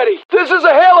already. This is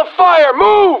a hail of fire.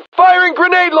 Move. Firing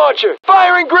grenade launcher.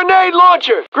 Firing grenade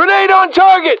launcher. Grenade on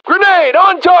target. Grenade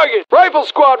on target. Rifle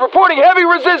squad reporting heavy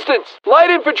resistance. Light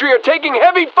infantry are taking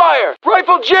heavy fire.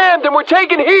 Rifle jammed and we're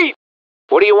taking heat.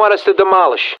 What do you want us to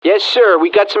demolish? Yes, sir,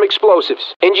 we got some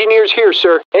explosives. Engineers here,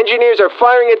 sir. Engineers are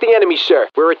firing at the enemy, sir.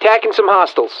 We're attacking some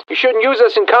hostiles. You shouldn't use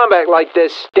us in combat like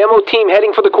this. Demo team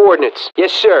heading for the coordinates.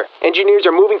 Yes, sir. Engineers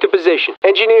are moving to position.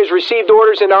 Engineers received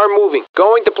orders and are moving.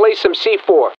 Going to place some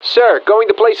C4. Sir, going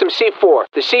to place some C4.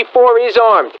 The C4 is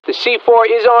armed. The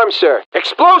C4 is armed, sir.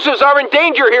 Explosives are in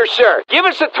danger here, sir. Give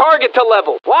us a target to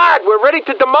level. What? We're ready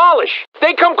to demolish. If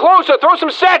they come closer, throw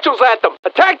some satchels at them.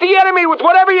 Attack the enemy with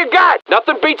whatever you got.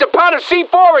 Nothing beats a pound of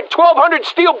C4 and 1,200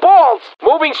 steel balls.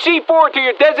 Moving C4 to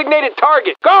your designated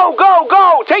target. Go, go,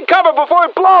 go! Take cover before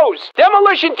it blows.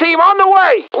 Demolition team on the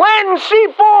way. Planting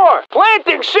C4.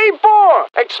 Planting C4.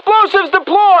 Explosives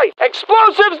deployed.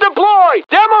 Explosives deployed.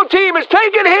 Demo team is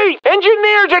taking heat.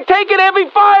 Engineers are taking heavy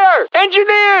fire.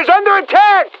 Engineers under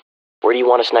attack. Where do you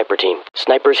want a sniper team?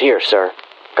 Snipers here, sir.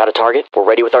 Got a target? We're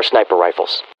ready with our sniper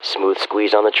rifles. Smooth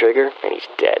squeeze on the trigger, and he's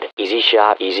dead. Easy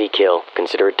shot, easy kill.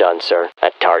 Consider it done, sir.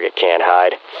 That target can't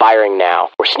hide. Firing now.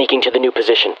 We're sneaking to the new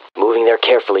position. Moving there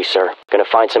carefully, sir. Gonna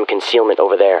find some concealment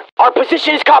over there. Our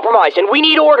position is compromised, and we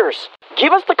need orders.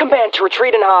 Give us the command to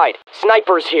retreat and hide.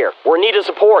 Snipers here. We're in need of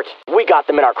support. We got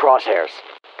them in our crosshairs.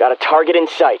 Got a target in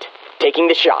sight. Taking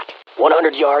the shot.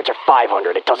 100 yards or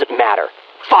 500, it doesn't matter.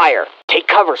 Fire. Take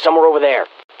cover somewhere over there.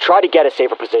 Try to get a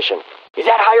safer position. Is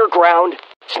that higher ground?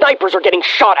 Snipers are getting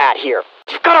shot at here.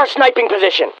 You've got our sniping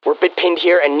position. We're a bit pinned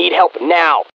here and need help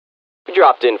now. We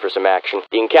dropped in for some action.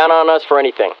 You can count on us for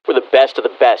anything. We're the best of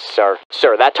the best, sir.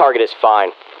 Sir, that target is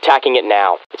fine. Attacking it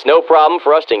now. It's no problem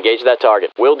for us to engage that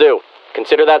target. Will do.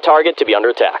 Consider that target to be under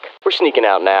attack. We're sneaking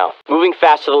out now. Moving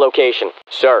fast to the location.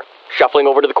 Sir, shuffling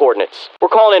over to the coordinates. We're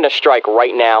calling in a strike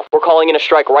right now. We're calling in a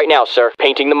strike right now, sir.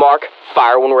 Painting the mark.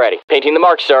 Fire when ready. Painting the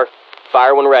mark, sir.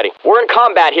 Fire when ready. We're in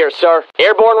combat here, sir.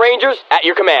 Airborne Rangers, at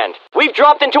your command. We've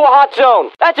dropped into a hot zone.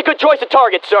 That's a good choice of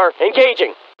target, sir.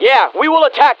 Engaging. Yeah, we will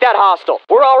attack that hostile.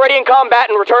 We're already in combat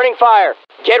and returning fire.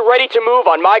 Get ready to move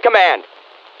on my command.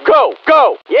 Go,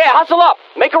 go. Yeah, hustle up.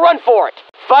 Make a run for it.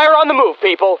 Fire on the move,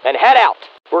 people, and head out.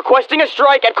 Requesting a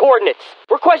strike at coordinates.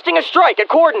 Requesting a strike at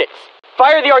coordinates.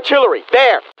 Fire the artillery.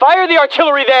 There. Fire the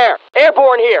artillery there.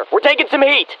 Airborne here. We're taking some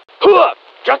heat. Huh.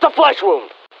 Just a flesh wound.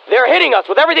 They're hitting us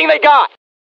with everything they got.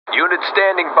 Unit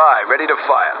standing by, ready to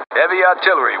fire. Heavy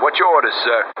artillery, what's your orders,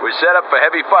 sir? We're set up for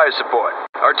heavy fire support.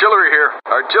 Artillery here.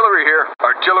 Artillery here.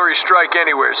 Artillery strike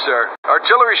anywhere, sir.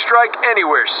 Artillery strike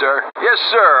anywhere, sir. Yes,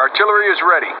 sir. Artillery is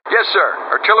ready. Yes, sir.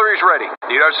 Artillery is ready.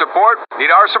 Need our support?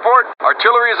 Need our support?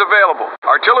 Artillery is available.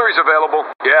 Artillery's available.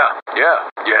 Yeah.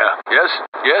 Yes.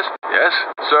 Yes.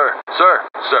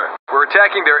 Sir. We're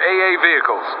attacking their AA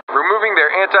vehicles. Removing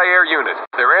their anti-air unit.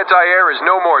 Their anti-air is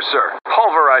no more, sir.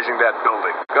 Pulverizing that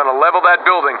building. Gonna level that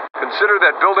building. Consider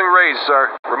that building razed,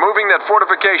 sir. Removing that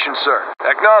fortification, sir.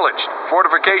 Acknowledged.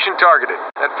 Fortification targeted.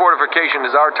 That fortification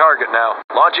is our target now.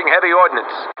 Launching heavy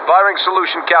ordnance. Firing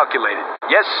solution calculated.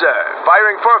 Yes, sir.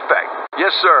 Firing for effect.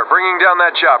 Yes, sir. Bringing down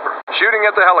that chopper. Shooting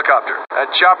at the helicopter.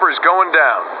 That chopper is going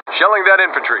down. Shelling that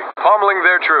infantry. Pummeling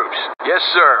their troops. Yes,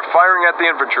 sir. Firing at the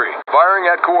infantry. Firing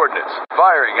at coordinates.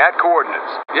 Firing at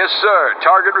coordinates. Yes, sir.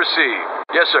 Target received.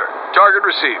 Yes, sir. Target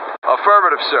received.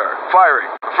 Affirmative, sir. Firing.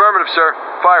 Affirmative, sir.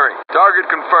 Firing. Target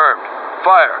confirmed.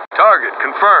 Fire. Target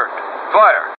confirmed.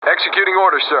 Fire. Executing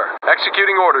orders, sir.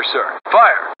 Executing orders, sir.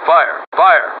 Fire. Fire.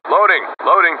 Fire. Loading.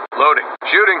 Loading. Loading.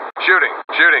 Shooting. Shooting.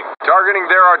 Shooting. Targeting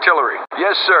their artillery.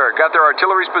 Yes, sir. Got their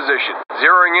artillery's position.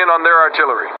 Zeroing in on their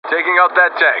artillery. Taking out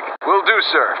that tank. Will do,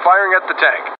 sir. Firing at the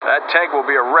tank. That tank will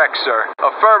be a wreck, sir.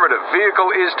 Affirmative.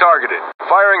 Vehicle is targeted.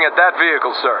 Firing at that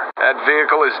vehicle, sir. That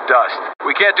vehicle is dust.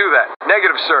 We can't do that.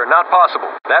 Negative, sir. Not possible.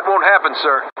 That won't happen,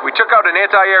 sir. We took out an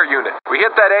anti-air unit. We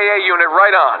hit that AA unit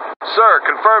right on. Sir,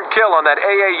 confirmed kill on that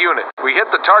AA unit. We hit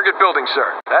the target building, sir.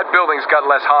 That building's got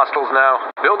less hostiles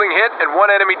now. Building hit and one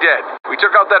enemy dead. We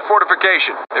took out that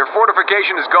fortification. Their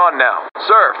fortification is gone now.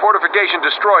 Sir, fortification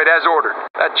destroyed as ordered.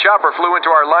 That chopper flew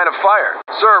into our line of fire.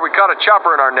 Sir, we caught a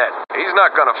chopper in our net. He's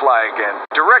not gonna fly again.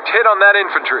 Direct hit on that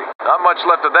infantry. Not much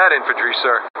left of that infantry,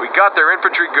 sir. We got their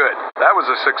infantry good. That was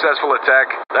a successful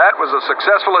attack. That was a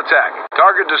successful attack.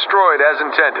 Target destroyed as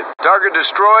intended. Target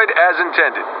destroyed as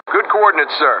intended. Good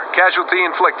coordinates, sir. Casualty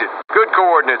inflicted. Good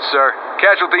coordinates, sir.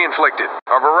 Casualty inflicted.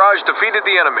 Our barrage defeated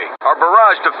the enemy. Our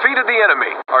barrage defeated the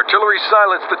enemy. Artillery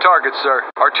silenced the target, sir.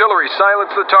 Artillery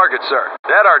silenced the target, sir.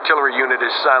 That artillery unit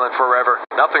is silent forever.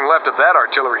 Nothing left of that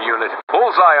artillery unit.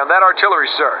 Bullseye on that artillery,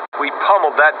 sir. We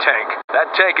pummeled that tank.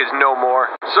 That tank is no more.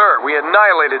 Sir, we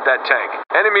annihilated that tank.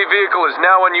 Enemy vehicle is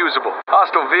now unusable.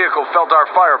 Hostile vehicle felt our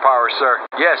firepower, sir.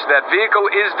 Yes, that vehicle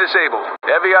is disabled.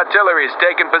 Heavy artillery is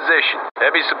taking position.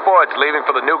 Heavy support's leaving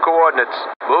for the new coordinates.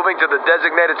 Moving to the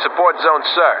designated support zone,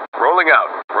 sir. Rolling out.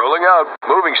 Rolling out.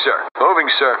 Moving, sir. Moving,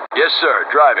 sir. Yes, sir.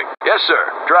 Driving. Yes, sir.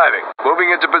 Driving. Moving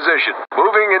into position.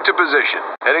 Moving into position.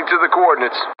 Heading to the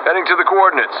coordinates. Heading to the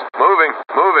coordinates. Moving.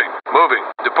 Moving. Moving.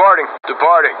 Departing.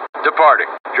 Departing. Departing.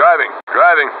 Driving.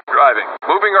 Driving. Driving.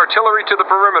 Moving artillery to the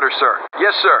perimeter, sir.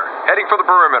 Yes, sir. Heading for the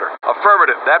perimeter.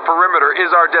 Affirmative. That perimeter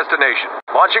is our destination.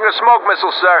 Launching a smoke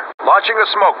missile, sir. Launching a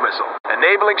smoke missile.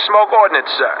 Enabling smoke ordnance,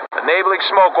 sir. Enabling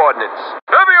smoke ordnance.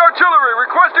 Heavy artillery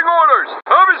requesting orders.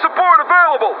 Heavy support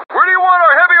available. Where do you want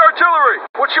our heavy artillery?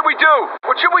 What should we do?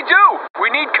 What should we do? We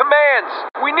need commands.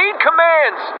 We need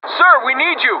commands. Sir, we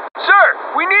need you. Sir,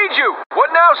 we need you.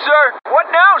 What now, sir? What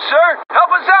now, sir?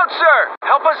 Help us out, sir.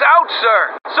 Help us out, sir.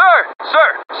 Sir, sir,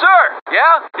 sir.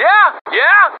 Yeah, yeah,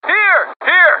 yeah. Here,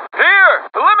 here, here.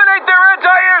 Eliminate their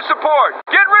anti-air support.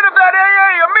 Get rid of that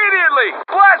AA immediately.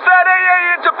 Blast that AA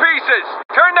into pieces.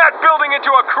 Turn that building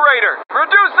into a crater.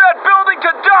 Reduce that building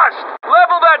to dust.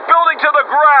 Level that building to the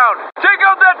ground. Take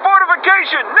out that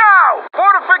fortification now.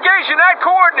 Fortification at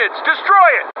coordinates. Destroy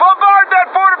it. Bombard that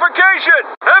fortification.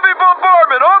 Heavy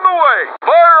bombardment on the way.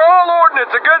 Fire all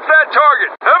ordnance against that target.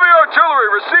 Heavy artillery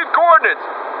receive coordinates.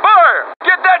 Fire!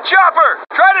 Get that chopper!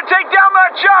 Try to take down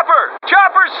that chopper!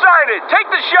 Chopper sighted! Take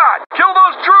the shot! Kill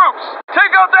those troops!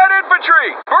 Take out that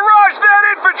infantry! Barrage that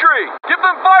infantry! Give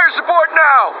them fire support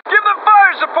now! Give them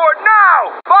fire support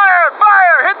now! Fire!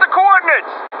 Fire! Hit the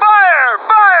coordinates! Fire!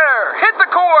 Fire! Hit the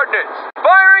coordinates!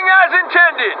 Firing as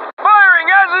intended! Firing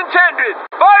as intended!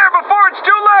 Fire before it's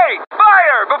too late!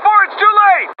 Fire before it's too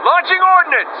late! Launching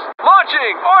ordnance!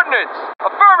 Launching ordnance!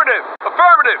 Affirmative!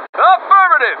 Affirmative!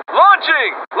 Affirmative!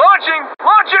 Launching! Launching!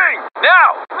 Launching! Now!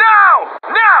 Now!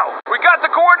 Now! We got the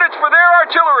coordinates for their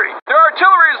artillery! Their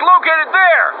artillery is located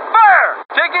there! Fire!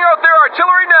 Taking out their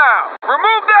artillery now!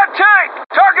 Remove that tank!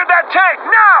 Target that tank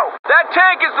now! That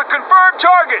tank is the confirmed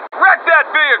target! Wreck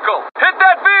that vehicle! Hit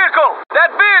that vehicle!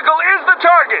 That vehicle is the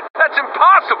target! That's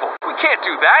impossible! We can't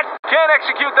do that! Can't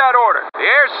execute that order! The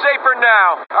air's safer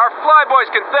now! Our flyboys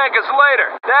can thank us later!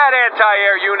 That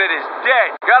anti-air unit is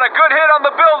dead! Got a good hit on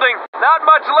the building! Not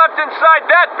much left inside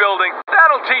that building!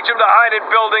 That'll teach them to hide in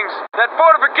buildings! That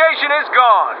fortification is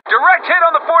gone! Direct hit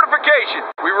on the fortification!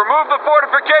 We remove the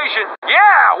fortification!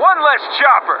 Yeah! One less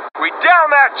chopper! We down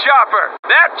that chopper!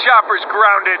 That chopper's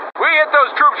grounded! We hit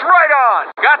those troops right on!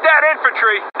 Got that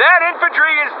infantry! That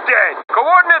infantry is dead!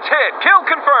 Coordinates hit! Kill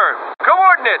confirmed!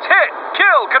 Coordinates hit!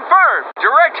 Kill confirmed!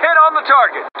 Direct hit on the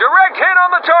target! Direct hit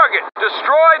on the target!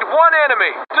 Destroyed one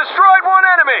enemy! Destroyed one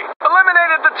enemy!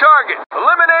 Eliminated the target!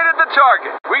 Eliminated the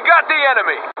target! We got the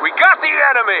enemy! We got the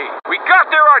enemy! We got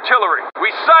their artillery! We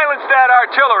silenced that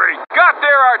artillery! Got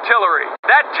their artillery!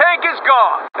 That tank is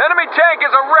gone! Enemy tank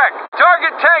is a wreck!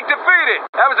 Target tank defeated!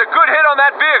 That was a good hit on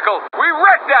that vehicle! We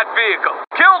wrecked that vehicle!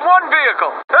 Killed one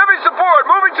vehicle! Heavy support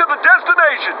moving to the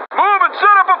destination! Move and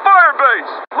set up a fire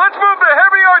base! Let's move the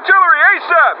heavy artillery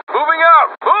ASAP! Moving out!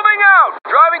 Moving out!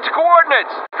 Driving to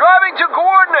coordinates! Driving to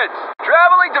coordinates!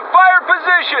 Traveling to fire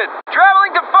position!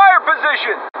 Traveling to fire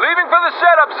position! Leaving for the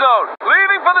setup zone!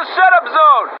 Leaving for the setup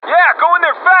zone! Yeah, go in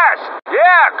there fast!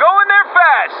 Yeah, go in there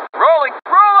fast! Rolling!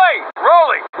 Rolling!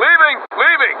 Rolling! Leaving!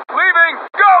 Leaving! Leaving!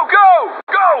 Go! Go!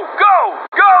 Go! Go!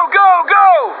 Go! Go! Go!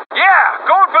 Yeah,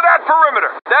 going for that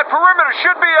perimeter! That perimeter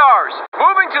should be ours!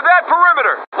 Moving moving to that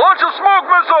perimeter. Launch a smoke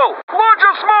missile! Launch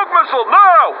a smoke missile,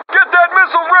 now! Get that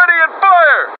missile ready and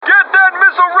fire! Get that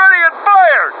missile ready and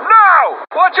fire, now!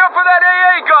 Watch out for that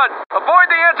AA gun! Avoid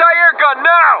the anti-air gun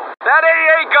now! That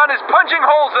AA gun is punching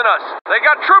holes in us! They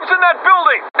got troops in that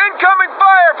building! Incoming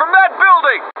fire from that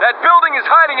building! That building is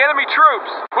hiding enemy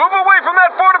troops! Move away from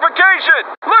that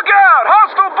fortification! Look out!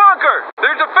 Hostile bunker!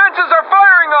 Their defenses are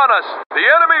firing on us! The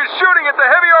enemy is shooting at the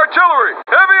heavy artillery!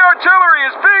 Heavy artillery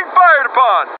is being fired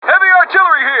upon! Heavy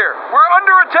artillery here! We're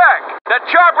under attack! That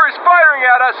chopper is firing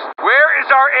at us! Where is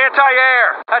our anti-air?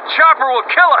 That chopper will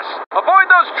kill us! Avoid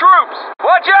those troops!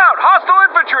 Watch out! Hostile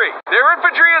infantry! Their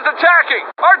infantry is attacking!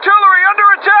 Artillery under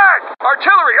attack!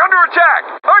 Artillery under attack!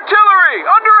 Artillery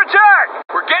under attack!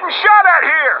 We're getting shot at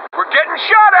here! We're getting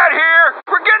shot at here!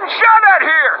 We're getting shot at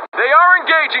here! They are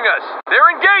engaging us!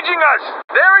 They're engaging us!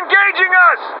 They're engaging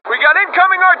us! We got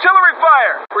incoming artillery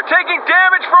fire! We're taking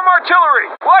damage from artillery!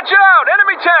 Watch out!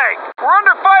 Enemy tank! We're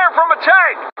under fire from a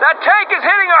tank! That tank is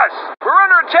hitting us! We're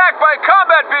under attack by a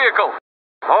combat vehicle!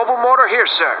 Mobile mortar here,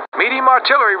 sir. Medium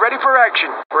artillery ready for action.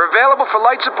 We're available for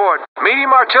light support. Medium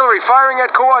artillery firing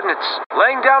at coordinates.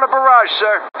 Laying down a barrage,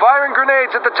 sir. Firing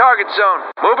grenades at the target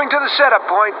zone. Moving to the setup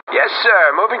point. Yes,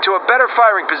 sir. Moving to a better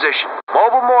firing position.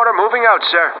 Mobile mortar moving out,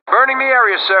 sir. Burning the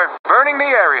area, sir. Burning the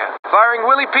area. Firing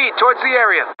Willie Pete towards the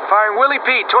area. Firing Willie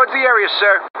Pete towards the area,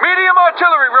 sir. Medium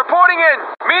artillery reporting in.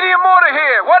 Medium mortar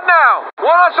here. What now?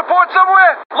 Want our support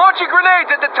somewhere? Launching grenades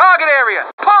at the target area.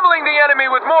 Pummeling the enemy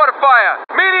with mortar fire.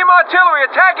 Medium artillery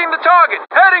attacking the target.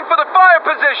 Heading for the fire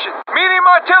position. Medium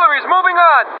artillery is moving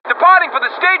on. Departing for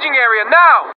the staging area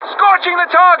now. Scorching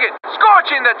the target.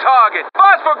 Scorching the target.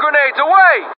 Phosphor grenades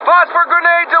away. Phosphor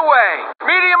grenades away.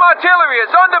 Medium artillery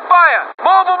is under fire.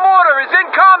 Mobile mortar is in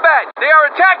combat. They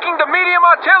are attacking the medium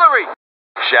artillery.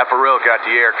 Chaparral got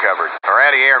the air covered. Our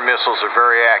anti-air missiles are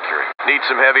very accurate. Need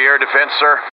some heavy air defense,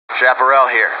 sir? Chaparral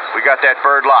here. We got that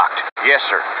bird locked. Yes,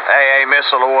 sir. AA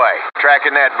missile away.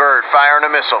 Tracking that bird, firing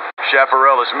a missile.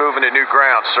 Chaparral is moving to new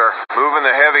ground, sir. Moving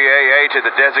the heavy AA to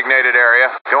the designated area.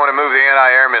 Going to move the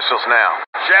anti-air missiles now.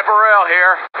 Chaparral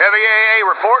here. Heavy AA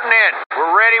reporting in.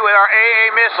 We're ready with our AA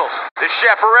missiles. This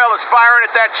Chaparral is firing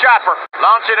at that chopper.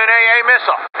 Launching an AA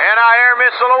missile. Anti-air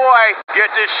missile away. Get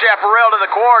this Chaparral to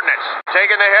the coordinates.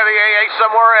 Taking the heavy AA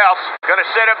somewhere else. Gonna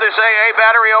set up this AA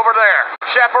battery over there.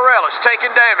 Chaparral is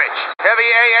taking damage. Heavy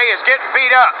AA is getting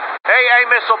beat up. AA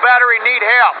missile battery need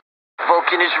help.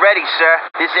 Vulcan is ready, sir.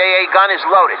 This AA gun is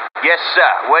loaded. Yes,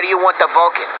 sir. Where do you want the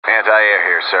Vulcan? Anti-air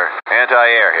here, sir.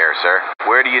 Anti-air here, sir.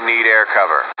 Where do you need air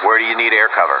cover? Where do you need air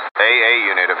cover? AA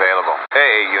unit available.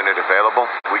 AA unit available.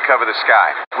 We cover the sky.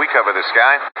 We cover the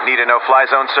sky. Need a no-fly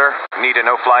zone, sir? Need a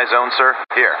no-fly zone, sir?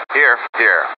 Here. Here.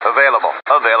 Here. Available.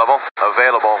 Available.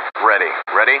 Available. Ready.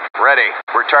 Ready. Ready.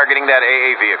 We're targeting that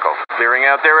AA vehicle. Clearing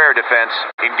out their air defense.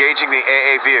 Engaging the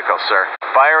AA vehicle, sir.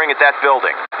 Firing at that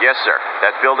building. Yes, sir.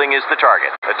 That building is the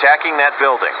target. Attacking that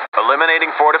building.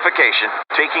 Eliminating fortification.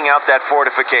 Taking out that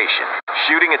fortification.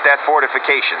 Shooting at that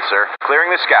fortification, sir. Clearing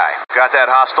the sky. Got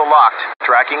that hostile locked.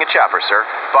 Tracking a chopper, sir.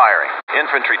 Firing.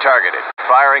 Infantry targeted.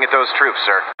 Firing at those troops,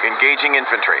 sir. Engaging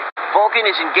infantry. Vulcan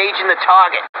is engaging the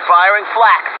target. Firing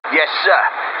flak. Yes, sir.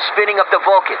 Spinning up the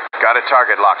Vulcan. Got a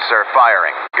target locked, sir.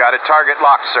 Firing. Got a target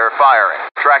locked, sir. Firing.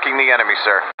 Tracking the enemy,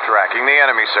 sir. Tracking the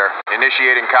enemy, sir.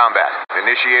 Initiating combat.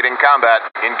 Initiating combat.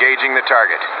 Engaging the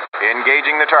target.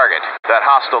 Engaging the target. That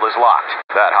hostile is locked.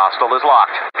 That hostile is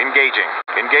locked. Engaging.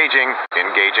 Engaging.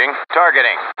 Engaging.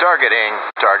 Targeting. Targeting.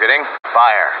 Targeting.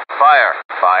 Fire. Fire.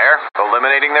 Fire.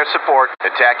 Eliminating their support.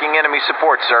 Attacking enemy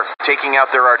support, sir. Taking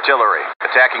out their artillery.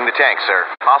 Attacking the tank, sir.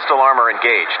 Hostile armor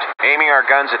engaged. Aiming our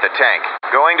guns at the tank.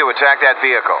 Going to attack that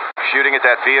vehicle. Shooting at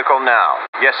that vehicle now.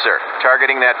 Yes, sir.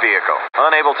 Targeting that vehicle.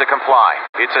 Unable to comply.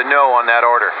 It's a no on that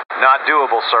order. Not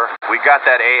doable, sir. We got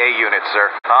that AA unit, sir.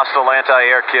 Hostile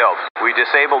anti-air killed. We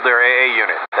disabled their AA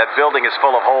unit. That building is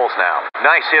full of holes now.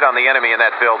 Nice hit on the enemy in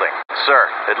that building. Sir,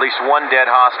 at least one dead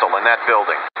hostile in that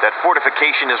building. That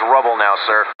fortification is rubble now,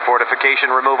 sir.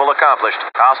 Fortification removal accomplished.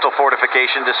 Hostile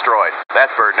fortification destroyed.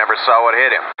 That bird never saw what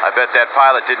hit him. I bet that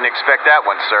pilot didn't expect that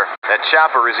one, sir. That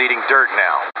chopper is eating dirt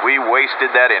now. We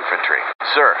wasted that infantry.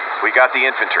 Sir, we got the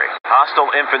infantry.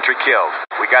 Hostile infantry killed.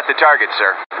 We got the target,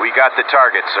 sir. We got the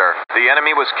target, sir. The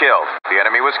enemy was killed. The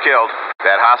enemy was killed.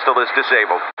 That hostile is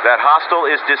disabled. That hostile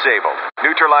is disabled.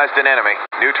 Neutralized an enemy.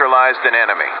 Neutralized an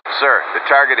enemy. Sir, the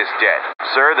target is dead.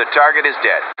 Sir, the target is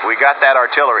dead. We got that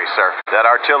artillery, sir. That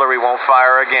artillery won't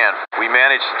fire again. We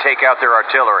managed to take out their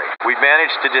artillery. We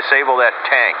managed to disable that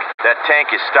tank. That tank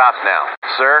is stopped now.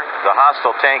 Sir, the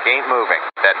hostile tank ain't moving.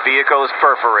 That vehicle is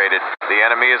perforated. The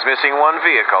enemy is missing one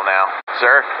vehicle now.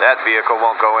 Sir, that vehicle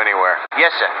won't go anywhere.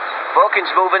 Yes, sir.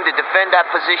 Vulcan's moving to defend that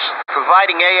position,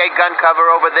 providing AA gun cover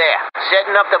over there.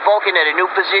 Setting up the Vulcan at a new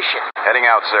position. Heading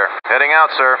out, sir. Heading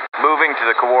out, sir. Moving to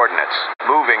the coordinates.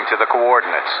 Moving to the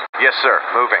coordinates. Yes, sir.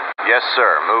 Moving. Yes, sir.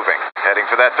 Moving. Heading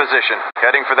for that position.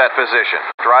 Heading for that position.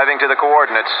 Driving to the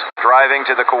coordinates. Driving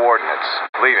to the coordinates.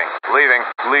 Leaving. Leaving.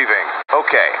 Leaving.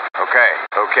 Okay. Okay.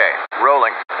 Okay.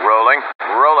 Rolling. Rolling.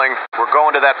 Rolling. We're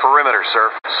going to that perimeter,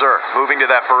 sir. Sir, moving to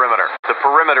that perimeter. The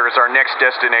perimeter is our next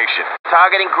destination.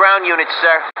 Targeting ground units,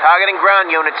 sir. Targeting ground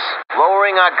units.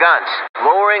 Lowering our guns.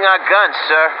 Lowering our guns,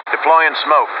 sir. Deploying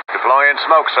smoke. Deploying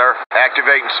smoke, sir.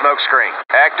 Activating smoke screen.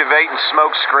 Activating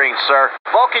smoke screen, sir.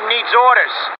 Vulcan needs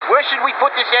orders. Where should we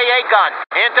put this AA gun?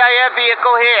 Anti-air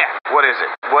vehicle here. What is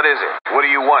it? What is it? What do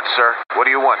you want, sir? What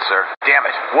do you want, sir? Damn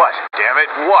it. What? Damn it.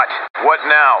 What? What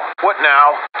now? What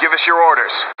now? Give us your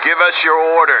orders. Give us your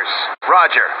orders.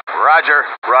 Roger. Roger.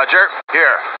 Roger.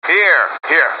 Here. Here.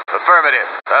 Here. Affirmative.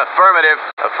 Affirmative.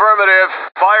 Affirmative.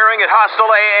 Firing at hostile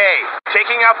AA.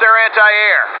 Taking out their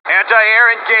anti-air. Anti-air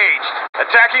engaged.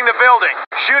 Attacking the building.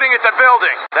 Shooting at the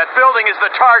building. That building is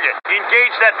the target.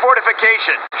 Engage that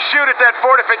fortification. Shoot at that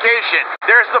fortification.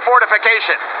 There's the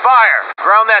fortification. Fire.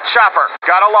 Ground that chopper.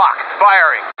 Got a lock.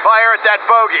 Firing. Fire at that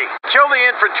bogey. Kill the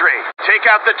infantry. Take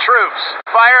out the troops.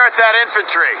 Fire at that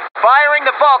infantry. Firing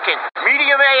the Vulcan.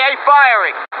 Medium AA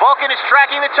firing. Vulcan is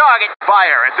tracking the target.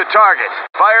 Fire at the target.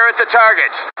 Fire at the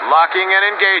target. Locking and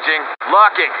engaging.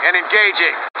 Locking and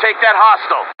engaging. Take that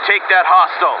hostile. Take that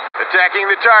hostile. Attacking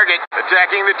the target.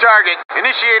 Attacking the target.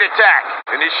 Initiate attack.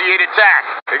 Initiate attack.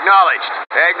 Acknowledged.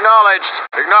 Acknowledged.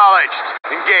 Acknowledged.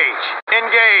 Engage.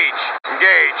 Engage.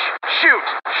 Engage. Shoot.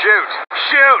 Shoot.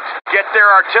 Shoot. Get their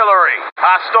artillery.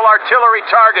 Hostile artillery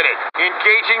targeted.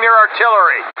 Engaging their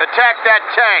artillery. Attack that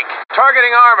tank.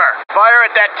 Targeting armor. Fire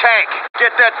at that tank.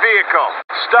 Get that vehicle.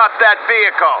 Stop that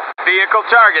vehicle. Vehicle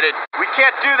targeted. We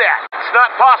can't do that. It's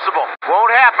not possible.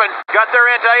 Won't happen. Got their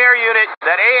anti-air unit.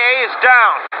 That AA is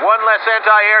down. One less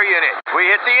anti-air unit. We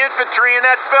hit the infantry in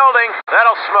that building.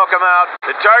 That'll smoke them out.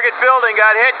 The target building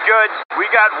got hit good. We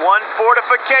got one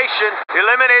fortification.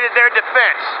 Eliminated their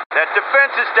defense. That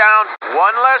defense is down.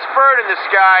 One less bird in the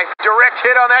sky. Direct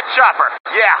hit on that chopper.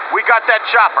 Yeah, we got that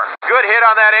chopper. Good hit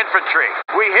on that infantry.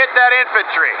 We hit that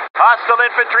infantry. Hostile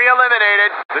infantry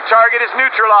eliminated. The target is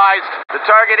neutralized. The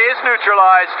target is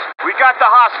neutralized. We got the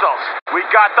hostiles. We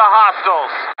got the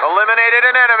hostiles. Eliminated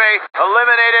an enemy.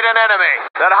 Eliminated an enemy.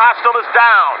 That hostile is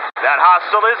down. That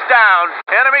hostile is down.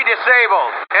 Enemy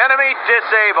disabled. Enemy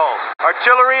disabled.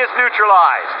 Artillery is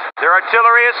neutralized. Their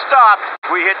artillery is stopped.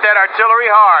 We hit that artillery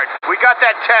hard. We got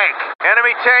that tank.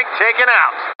 Enemy tank taken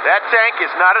out. That tank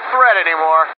is not a threat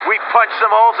anymore. We punched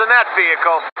some holes in that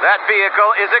vehicle. That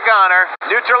vehicle is a gunner.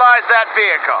 Neutralize that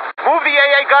vehicle. Move the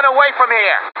AA gun away from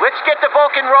here. Let's get the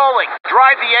Vulcan rolling.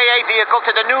 Drive the AA vehicle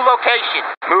to the new location.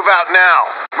 Move out now.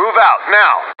 Move out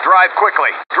now. Drive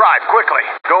quickly. Drive quickly.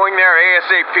 Going there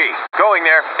ASAP. Going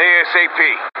there ASAP.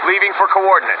 Leaving for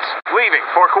coordinates. Leaving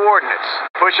for coordinates.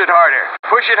 Push it harder.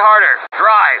 Push it harder.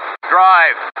 Drive.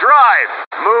 Drive. Drive.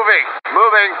 Moving.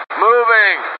 Moving.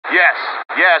 Moving. Yes.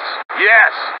 Yes.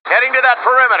 Yes. Heading to that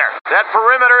perimeter. That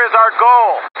perimeter is our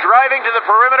goal. Driving to the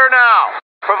perimeter now.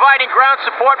 Providing ground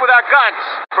support with our guns.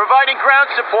 Providing ground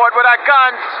support with our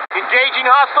guns. Engaging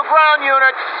hostile ground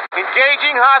units.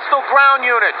 Engaging hostile ground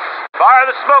units. Fire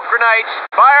the smoke grenades.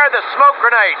 Fire the smoke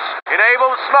grenades.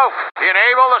 Enable the smoke.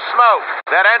 Enable the smoke.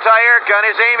 That anti-air gun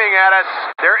is aiming at us.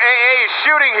 Their AA is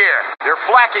shooting here. They're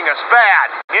flacking us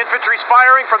bad. Infantry's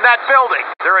firing from that building.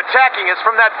 They're attacking us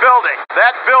from that building.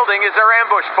 That building is their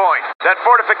ambush point. That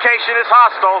fortification is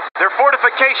hostile. Their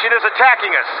fortification is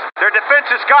attacking us. Their defense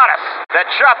has got us. That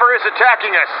chopper is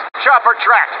attacking us. Chopper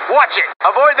tracked. Watch it.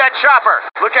 Avoid that chopper.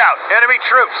 Look out. Enemy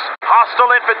troops.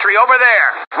 Hostile infantry over there.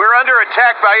 We're under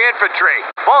attack by infantry.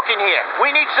 Vulcan here.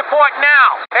 We need support now.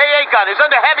 AA gun is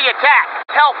under heavy attack.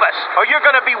 Help us, or you're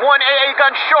going to be one AA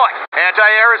gun short.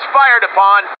 Anti-air is fired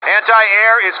upon.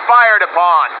 Anti-air is fired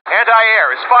upon. Anti-air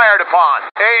is fired upon.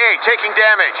 AA taking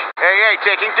damage. AA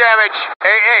taking damage.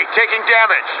 AA taking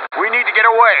damage. We need to get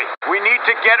away. We need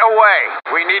to get away.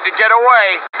 We need to get away.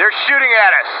 They're shooting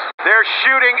at us. They're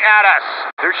shooting at us.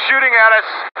 They're shooting at us.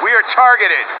 We are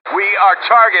targeted. We are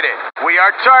targeted. We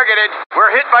are targeted.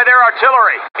 We're hit by their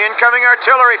artillery. Incoming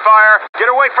artillery fire. Get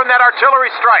away from that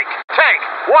artillery strike. Tank,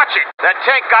 watch it. That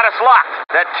tank got us locked.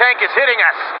 That tank is hitting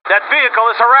us. That vehicle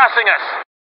is harassing us.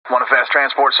 Want a fast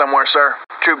transport somewhere, sir?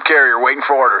 Troop carrier waiting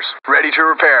for orders. Ready to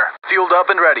repair. Fueled up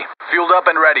and ready. Fueled up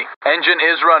and ready. Engine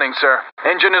is running, sir.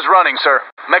 Engine is running, sir.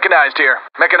 Mechanized here.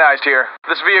 Mechanized here.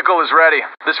 This vehicle is ready.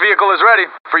 This vehicle is ready.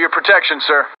 For your protection,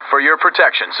 sir. For your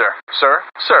protection, sir. Sir?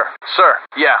 Sir? Sir?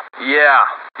 Yeah. Yeah.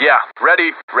 Yeah.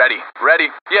 Ready. Ready. Ready.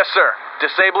 Yes, sir.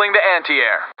 Disabling the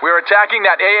anti-air. We're attacking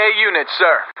that AA unit,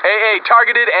 sir. AA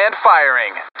targeted and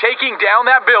firing. Taking down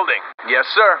that building. Yes,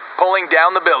 sir. Pulling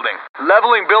down the building.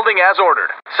 Leveling building as ordered.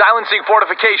 Silencing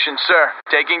fortifications, sir.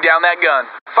 Taking down that gun.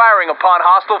 Firing upon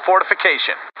hostile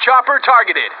fortification. Chopper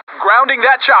targeted. Grounding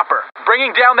that chopper.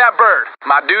 Bringing down that bird.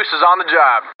 My deuce is on the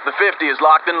job. The 50 is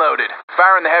locked and loaded.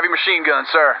 Firing the heavy machine gun,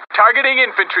 sir. Targeting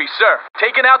infantry, sir.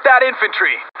 Taking out that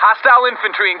infantry. Hostile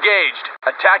infantry engaged.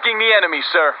 Attacking the enemy,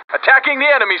 sir. Attacking the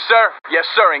enemy, sir. Yes,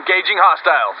 sir. Engaging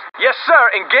hostiles. Yes, sir.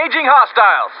 Engaging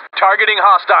hostiles. Targeting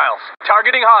hostiles.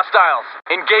 Targeting hostiles.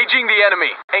 Engaging the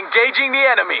enemy. Engaging the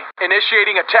enemy.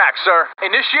 Initiating attack, sir.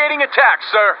 Initiating attack,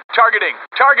 sir. Targeting.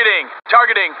 Targeting.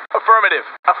 Targeting. Affirmative.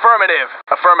 Affirmative.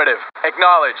 Affirmative.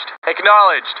 Acknowledged.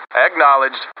 Acknowledged.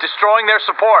 Acknowledged. Destroying their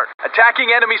support.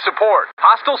 Attacking enemy support.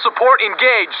 Hostile support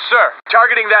engaged, sir.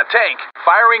 Targeting that tank.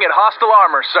 Firing at hostile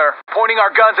armor, sir. Pointing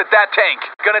our guns at that tank.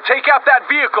 Gonna take out that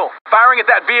vehicle. Firing at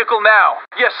that vehicle now.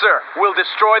 Yes, sir. We'll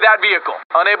destroy that vehicle.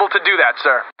 Unable to do that,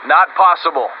 sir. Not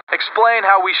possible. Explain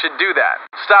how we should do that.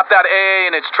 Stop that AA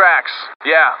in its tracks.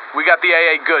 Yeah, we got the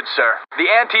AA good, sir. The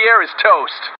anti-air is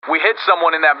toast. We hit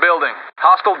someone in that building.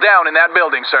 Hostile down in that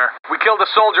building, sir. We killed a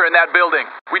soldier in that building.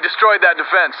 We destroyed that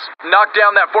defense. Knocked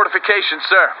down that fortification,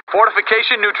 sir.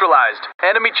 Fortification neutralized.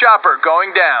 Enemy chopper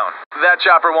going down. That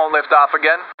chopper won't lift off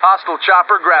again. Hostile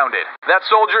chopper grounded. That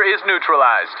soldier is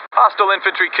neutralized. Hostile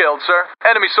infantry killed, sir.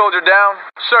 Enemy soldier down.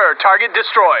 Sir, target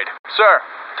destroyed. Sir.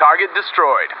 Target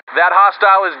destroyed. That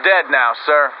hostile is dead now,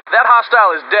 sir. That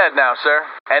hostile is dead now, sir.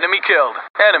 Enemy killed.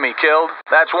 Enemy killed.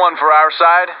 That's one for our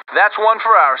side. That's one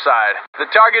for our side. The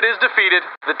target is defeated.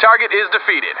 The target is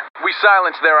defeated. We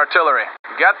silenced their artillery.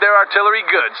 Got their artillery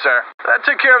good, sir. That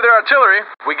took care of their artillery.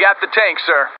 We got the tank,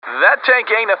 sir. That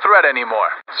tank ain't a threat anymore.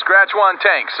 Scratch one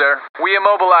tank, sir. We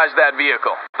immobilized that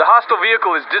vehicle. The hostile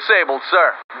vehicle is disabled,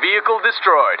 sir. Vehicle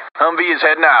destroyed. Humvee is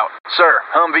heading out. Sir,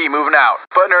 Humvee moving out.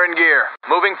 Putting her in gear.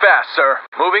 Moving fast, sir.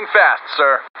 Moving fast,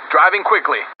 sir. Driving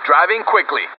quickly. Driving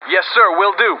quickly. Yes, sir,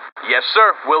 will do. Yes,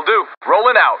 sir, will do.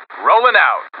 Rolling out. Rolling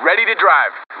out. Ready to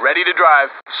drive. Ready to drive.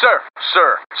 Sir.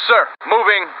 Sir. Sir.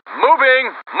 Moving. Moving.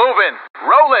 Moving.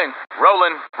 Rolling.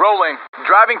 Rolling. Rolling.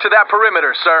 Driving to that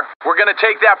perimeter, sir. We're gonna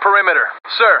take that perimeter.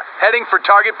 Sir, heading for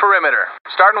target perimeter.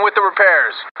 Starting with the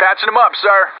repairs. Patching them up,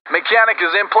 sir. Mechanic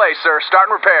is in place, sir.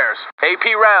 Starting repairs. AP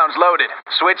rounds loaded.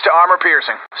 Switch to armor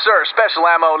piercing. Sir, special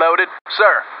ammo loaded.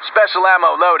 Sir, special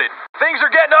ammo loaded. Things are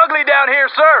getting ugly down here,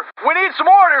 sir. We need some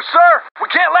orders, sir. We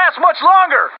can't last much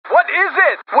longer. What is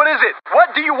it? What is it?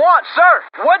 What do you want, sir?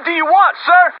 What do you want,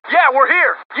 sir? Yeah, we're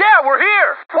here. Yeah, we're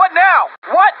here. What now?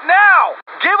 What now?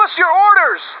 Give us your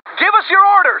orders. Give us your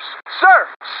orders. Sir,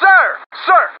 sir,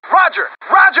 sir. Roger,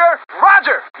 Roger,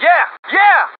 Roger. Yeah,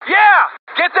 yeah, yeah.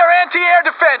 Get their anti-air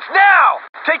defense now.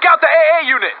 Take out the AA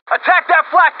unit. Attack that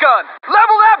flak gun.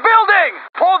 Level that building.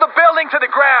 Pull the building to the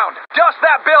ground. Dust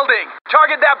that building.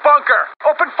 Target that bunker.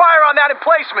 Open fire on that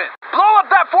emplacement. Blow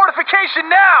up that fortification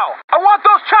now. I want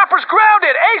those choppers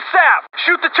grounded ASAP.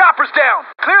 Shoot the choppers down.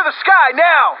 Clear the sky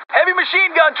now. Heavy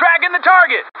machine gun tracking the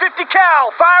target. 50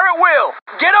 cal. Fire at will.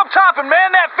 Get up top and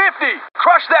man that 50.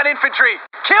 Crush that infantry.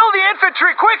 Kill the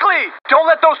infantry quickly. Don't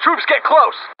let those troops get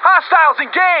close. Hostiles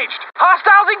engaged.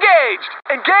 Hostiles engaged.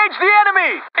 Engage the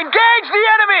enemy. Engage the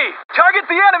enemy. Target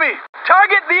the enemy.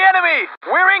 Target the enemy.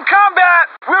 We're in combat.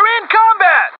 We're in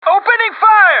combat. Opening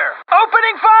fire.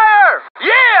 Opening fire.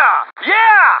 Yeah.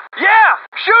 Yeah. Yeah.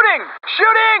 Shooting.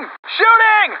 Shooting.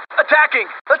 Shooting. Attacking.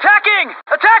 Attacking.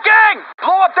 Attacking.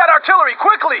 Blow up that artillery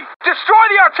quickly. Destroy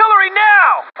the artillery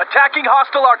now. Attacking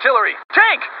hostile artillery.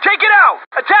 Tank. Take it out.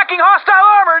 Attacking hostile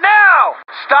armor now.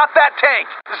 Stop that tank.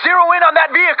 Zero in on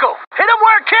that vehicle. Hit him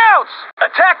where it counts.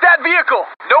 Attack that vehicle.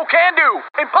 No can do.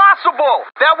 Impossible.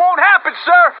 That won't happen,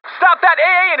 sir. Stop that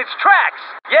AA in its tracks.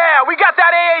 Yeah, we got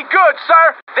that AA good, sir.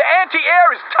 The anti-air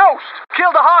is toast.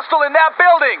 Kill the hostile in that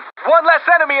building. One less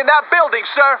enemy in that building,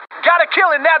 sir. Got a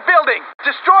kill in that building.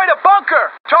 Destroyed a bunker.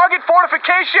 Target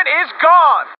fortification is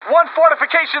gone. One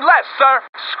fortification less, sir.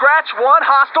 Scratch one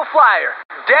hostile flyer.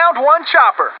 Downed one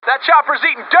chopper. That chopper's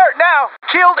eating dirt now.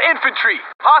 Killed infantry.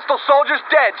 Hostile soldiers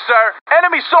dead, sir.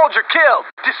 Enemy soldier killed.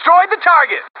 Destroyed the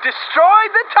target.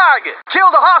 Destroyed the target. Kill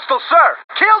the hostile, sir.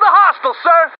 Kill the hostile,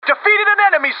 sir. Defeated an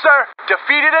enemy, sir.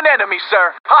 Defeated an enemy,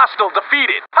 sir. Hostile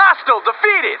defeated. Hostile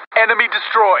defeated. Enemy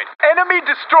destroyed. Enemy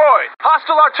destroyed.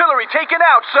 Hostile artillery taken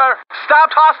out, sir.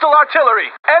 Stopped hostile artillery.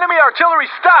 Enemy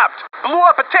artillery stopped. Blew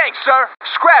up a tank, sir.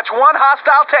 Scratch one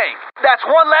hostile tank. That's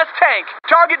one less tank.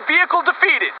 Target vehicle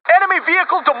defeated. Enemy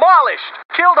vehicle demolished.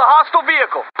 Killed a hostile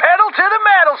vehicle. Pedal to the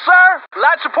metal, sir.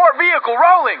 Light support vehicle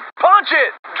rolling. Punch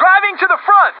it. Driving to the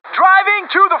front. Driving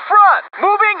to the front.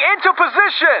 Moving into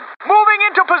position. Moving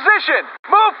into position.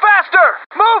 Move faster.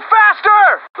 Move faster.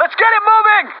 Let's get it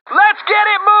moving. Let's get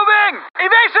it moving.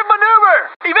 Evasive maneuver.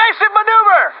 Evasive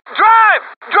maneuver. Drive.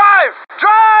 Drive.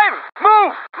 Drive.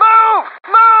 Move. Move.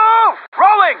 Move.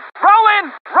 Rolling. Rolling.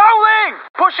 Rolling.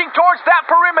 Pushing towards that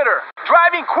perimeter.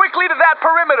 Driving quickly to that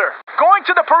perimeter. Going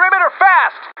to the perimeter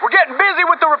fast. We're getting busy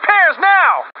with the repairs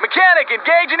now. Mechanic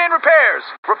engaging in repairs.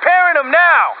 Repairing them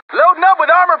now. Loading up with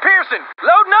armor piercing.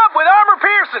 Loading up with armor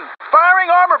piercing. Firing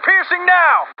armor piercing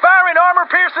now. Firing armor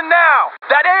piercing now.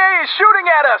 That AA is shooting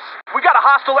at us. We got a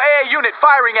hostile AA unit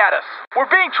firing at us. We're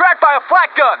being tracked by a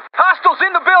flak gun. Hostiles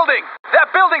in the building.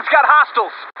 That building's got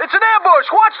hostiles. It's an ambush.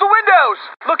 Watch the windows.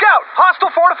 Look out.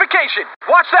 Hostile fortification.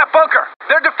 Watch that bunker.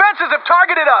 Their defenses have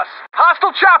targeted us.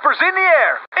 Hostile choppers in the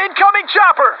air. Incoming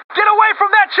chopper. Get away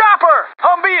from that chopper.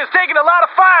 Humvee is taking a lot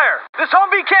of fire. This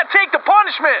Humvee can't take the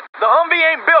punishment. The Humvee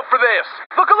ain't built for this.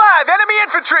 Look alive. Enemy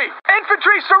infantry.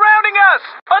 Infantry surrounding us.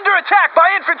 Under attack by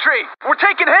infantry. We're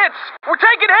taking hits. We're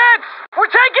taking hits.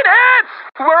 We're taking hits.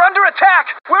 We're under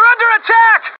attack. We're under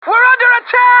attack. We're under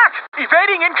attack.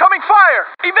 Evading incoming fire.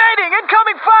 Evading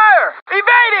incoming fire.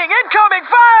 Evading incoming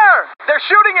fire. They're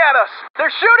shooting at us.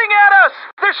 They're shooting at us.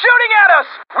 They're shooting at us.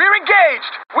 We're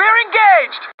engaged. We're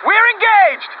engaged. We're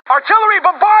engaged. Artillery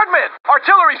bombardment.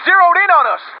 Artillery zeroed in on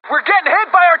us. We're getting hit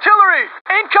by artillery.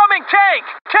 Incoming tank.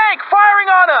 Tank firing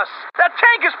on us. That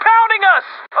tank is pounding us.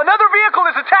 Another vehicle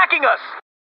is attacking us.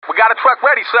 We got a truck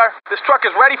ready, sir. This truck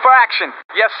is ready for action.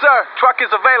 Yes, sir. Truck is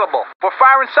available. We're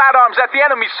firing sidearms at the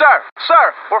enemy, sir. Sir,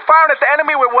 we're firing at the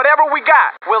enemy with whatever we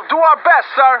got. We'll do our best,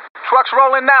 sir. Truck's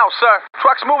rolling now, sir.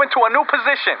 Truck's moving to a new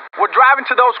position. We're driving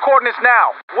to those coordinates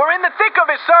now. We're in the thick of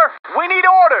it, sir. We need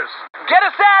orders. Get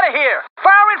us out of here.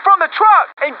 Firing from the truck.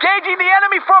 Engaging the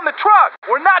enemy from the truck.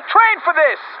 We're not trained for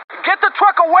this. Get the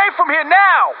truck away from here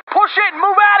now. Push it and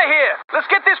move out of here. Let's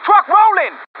get this truck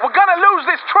rolling. We're gonna lose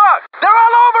this truck.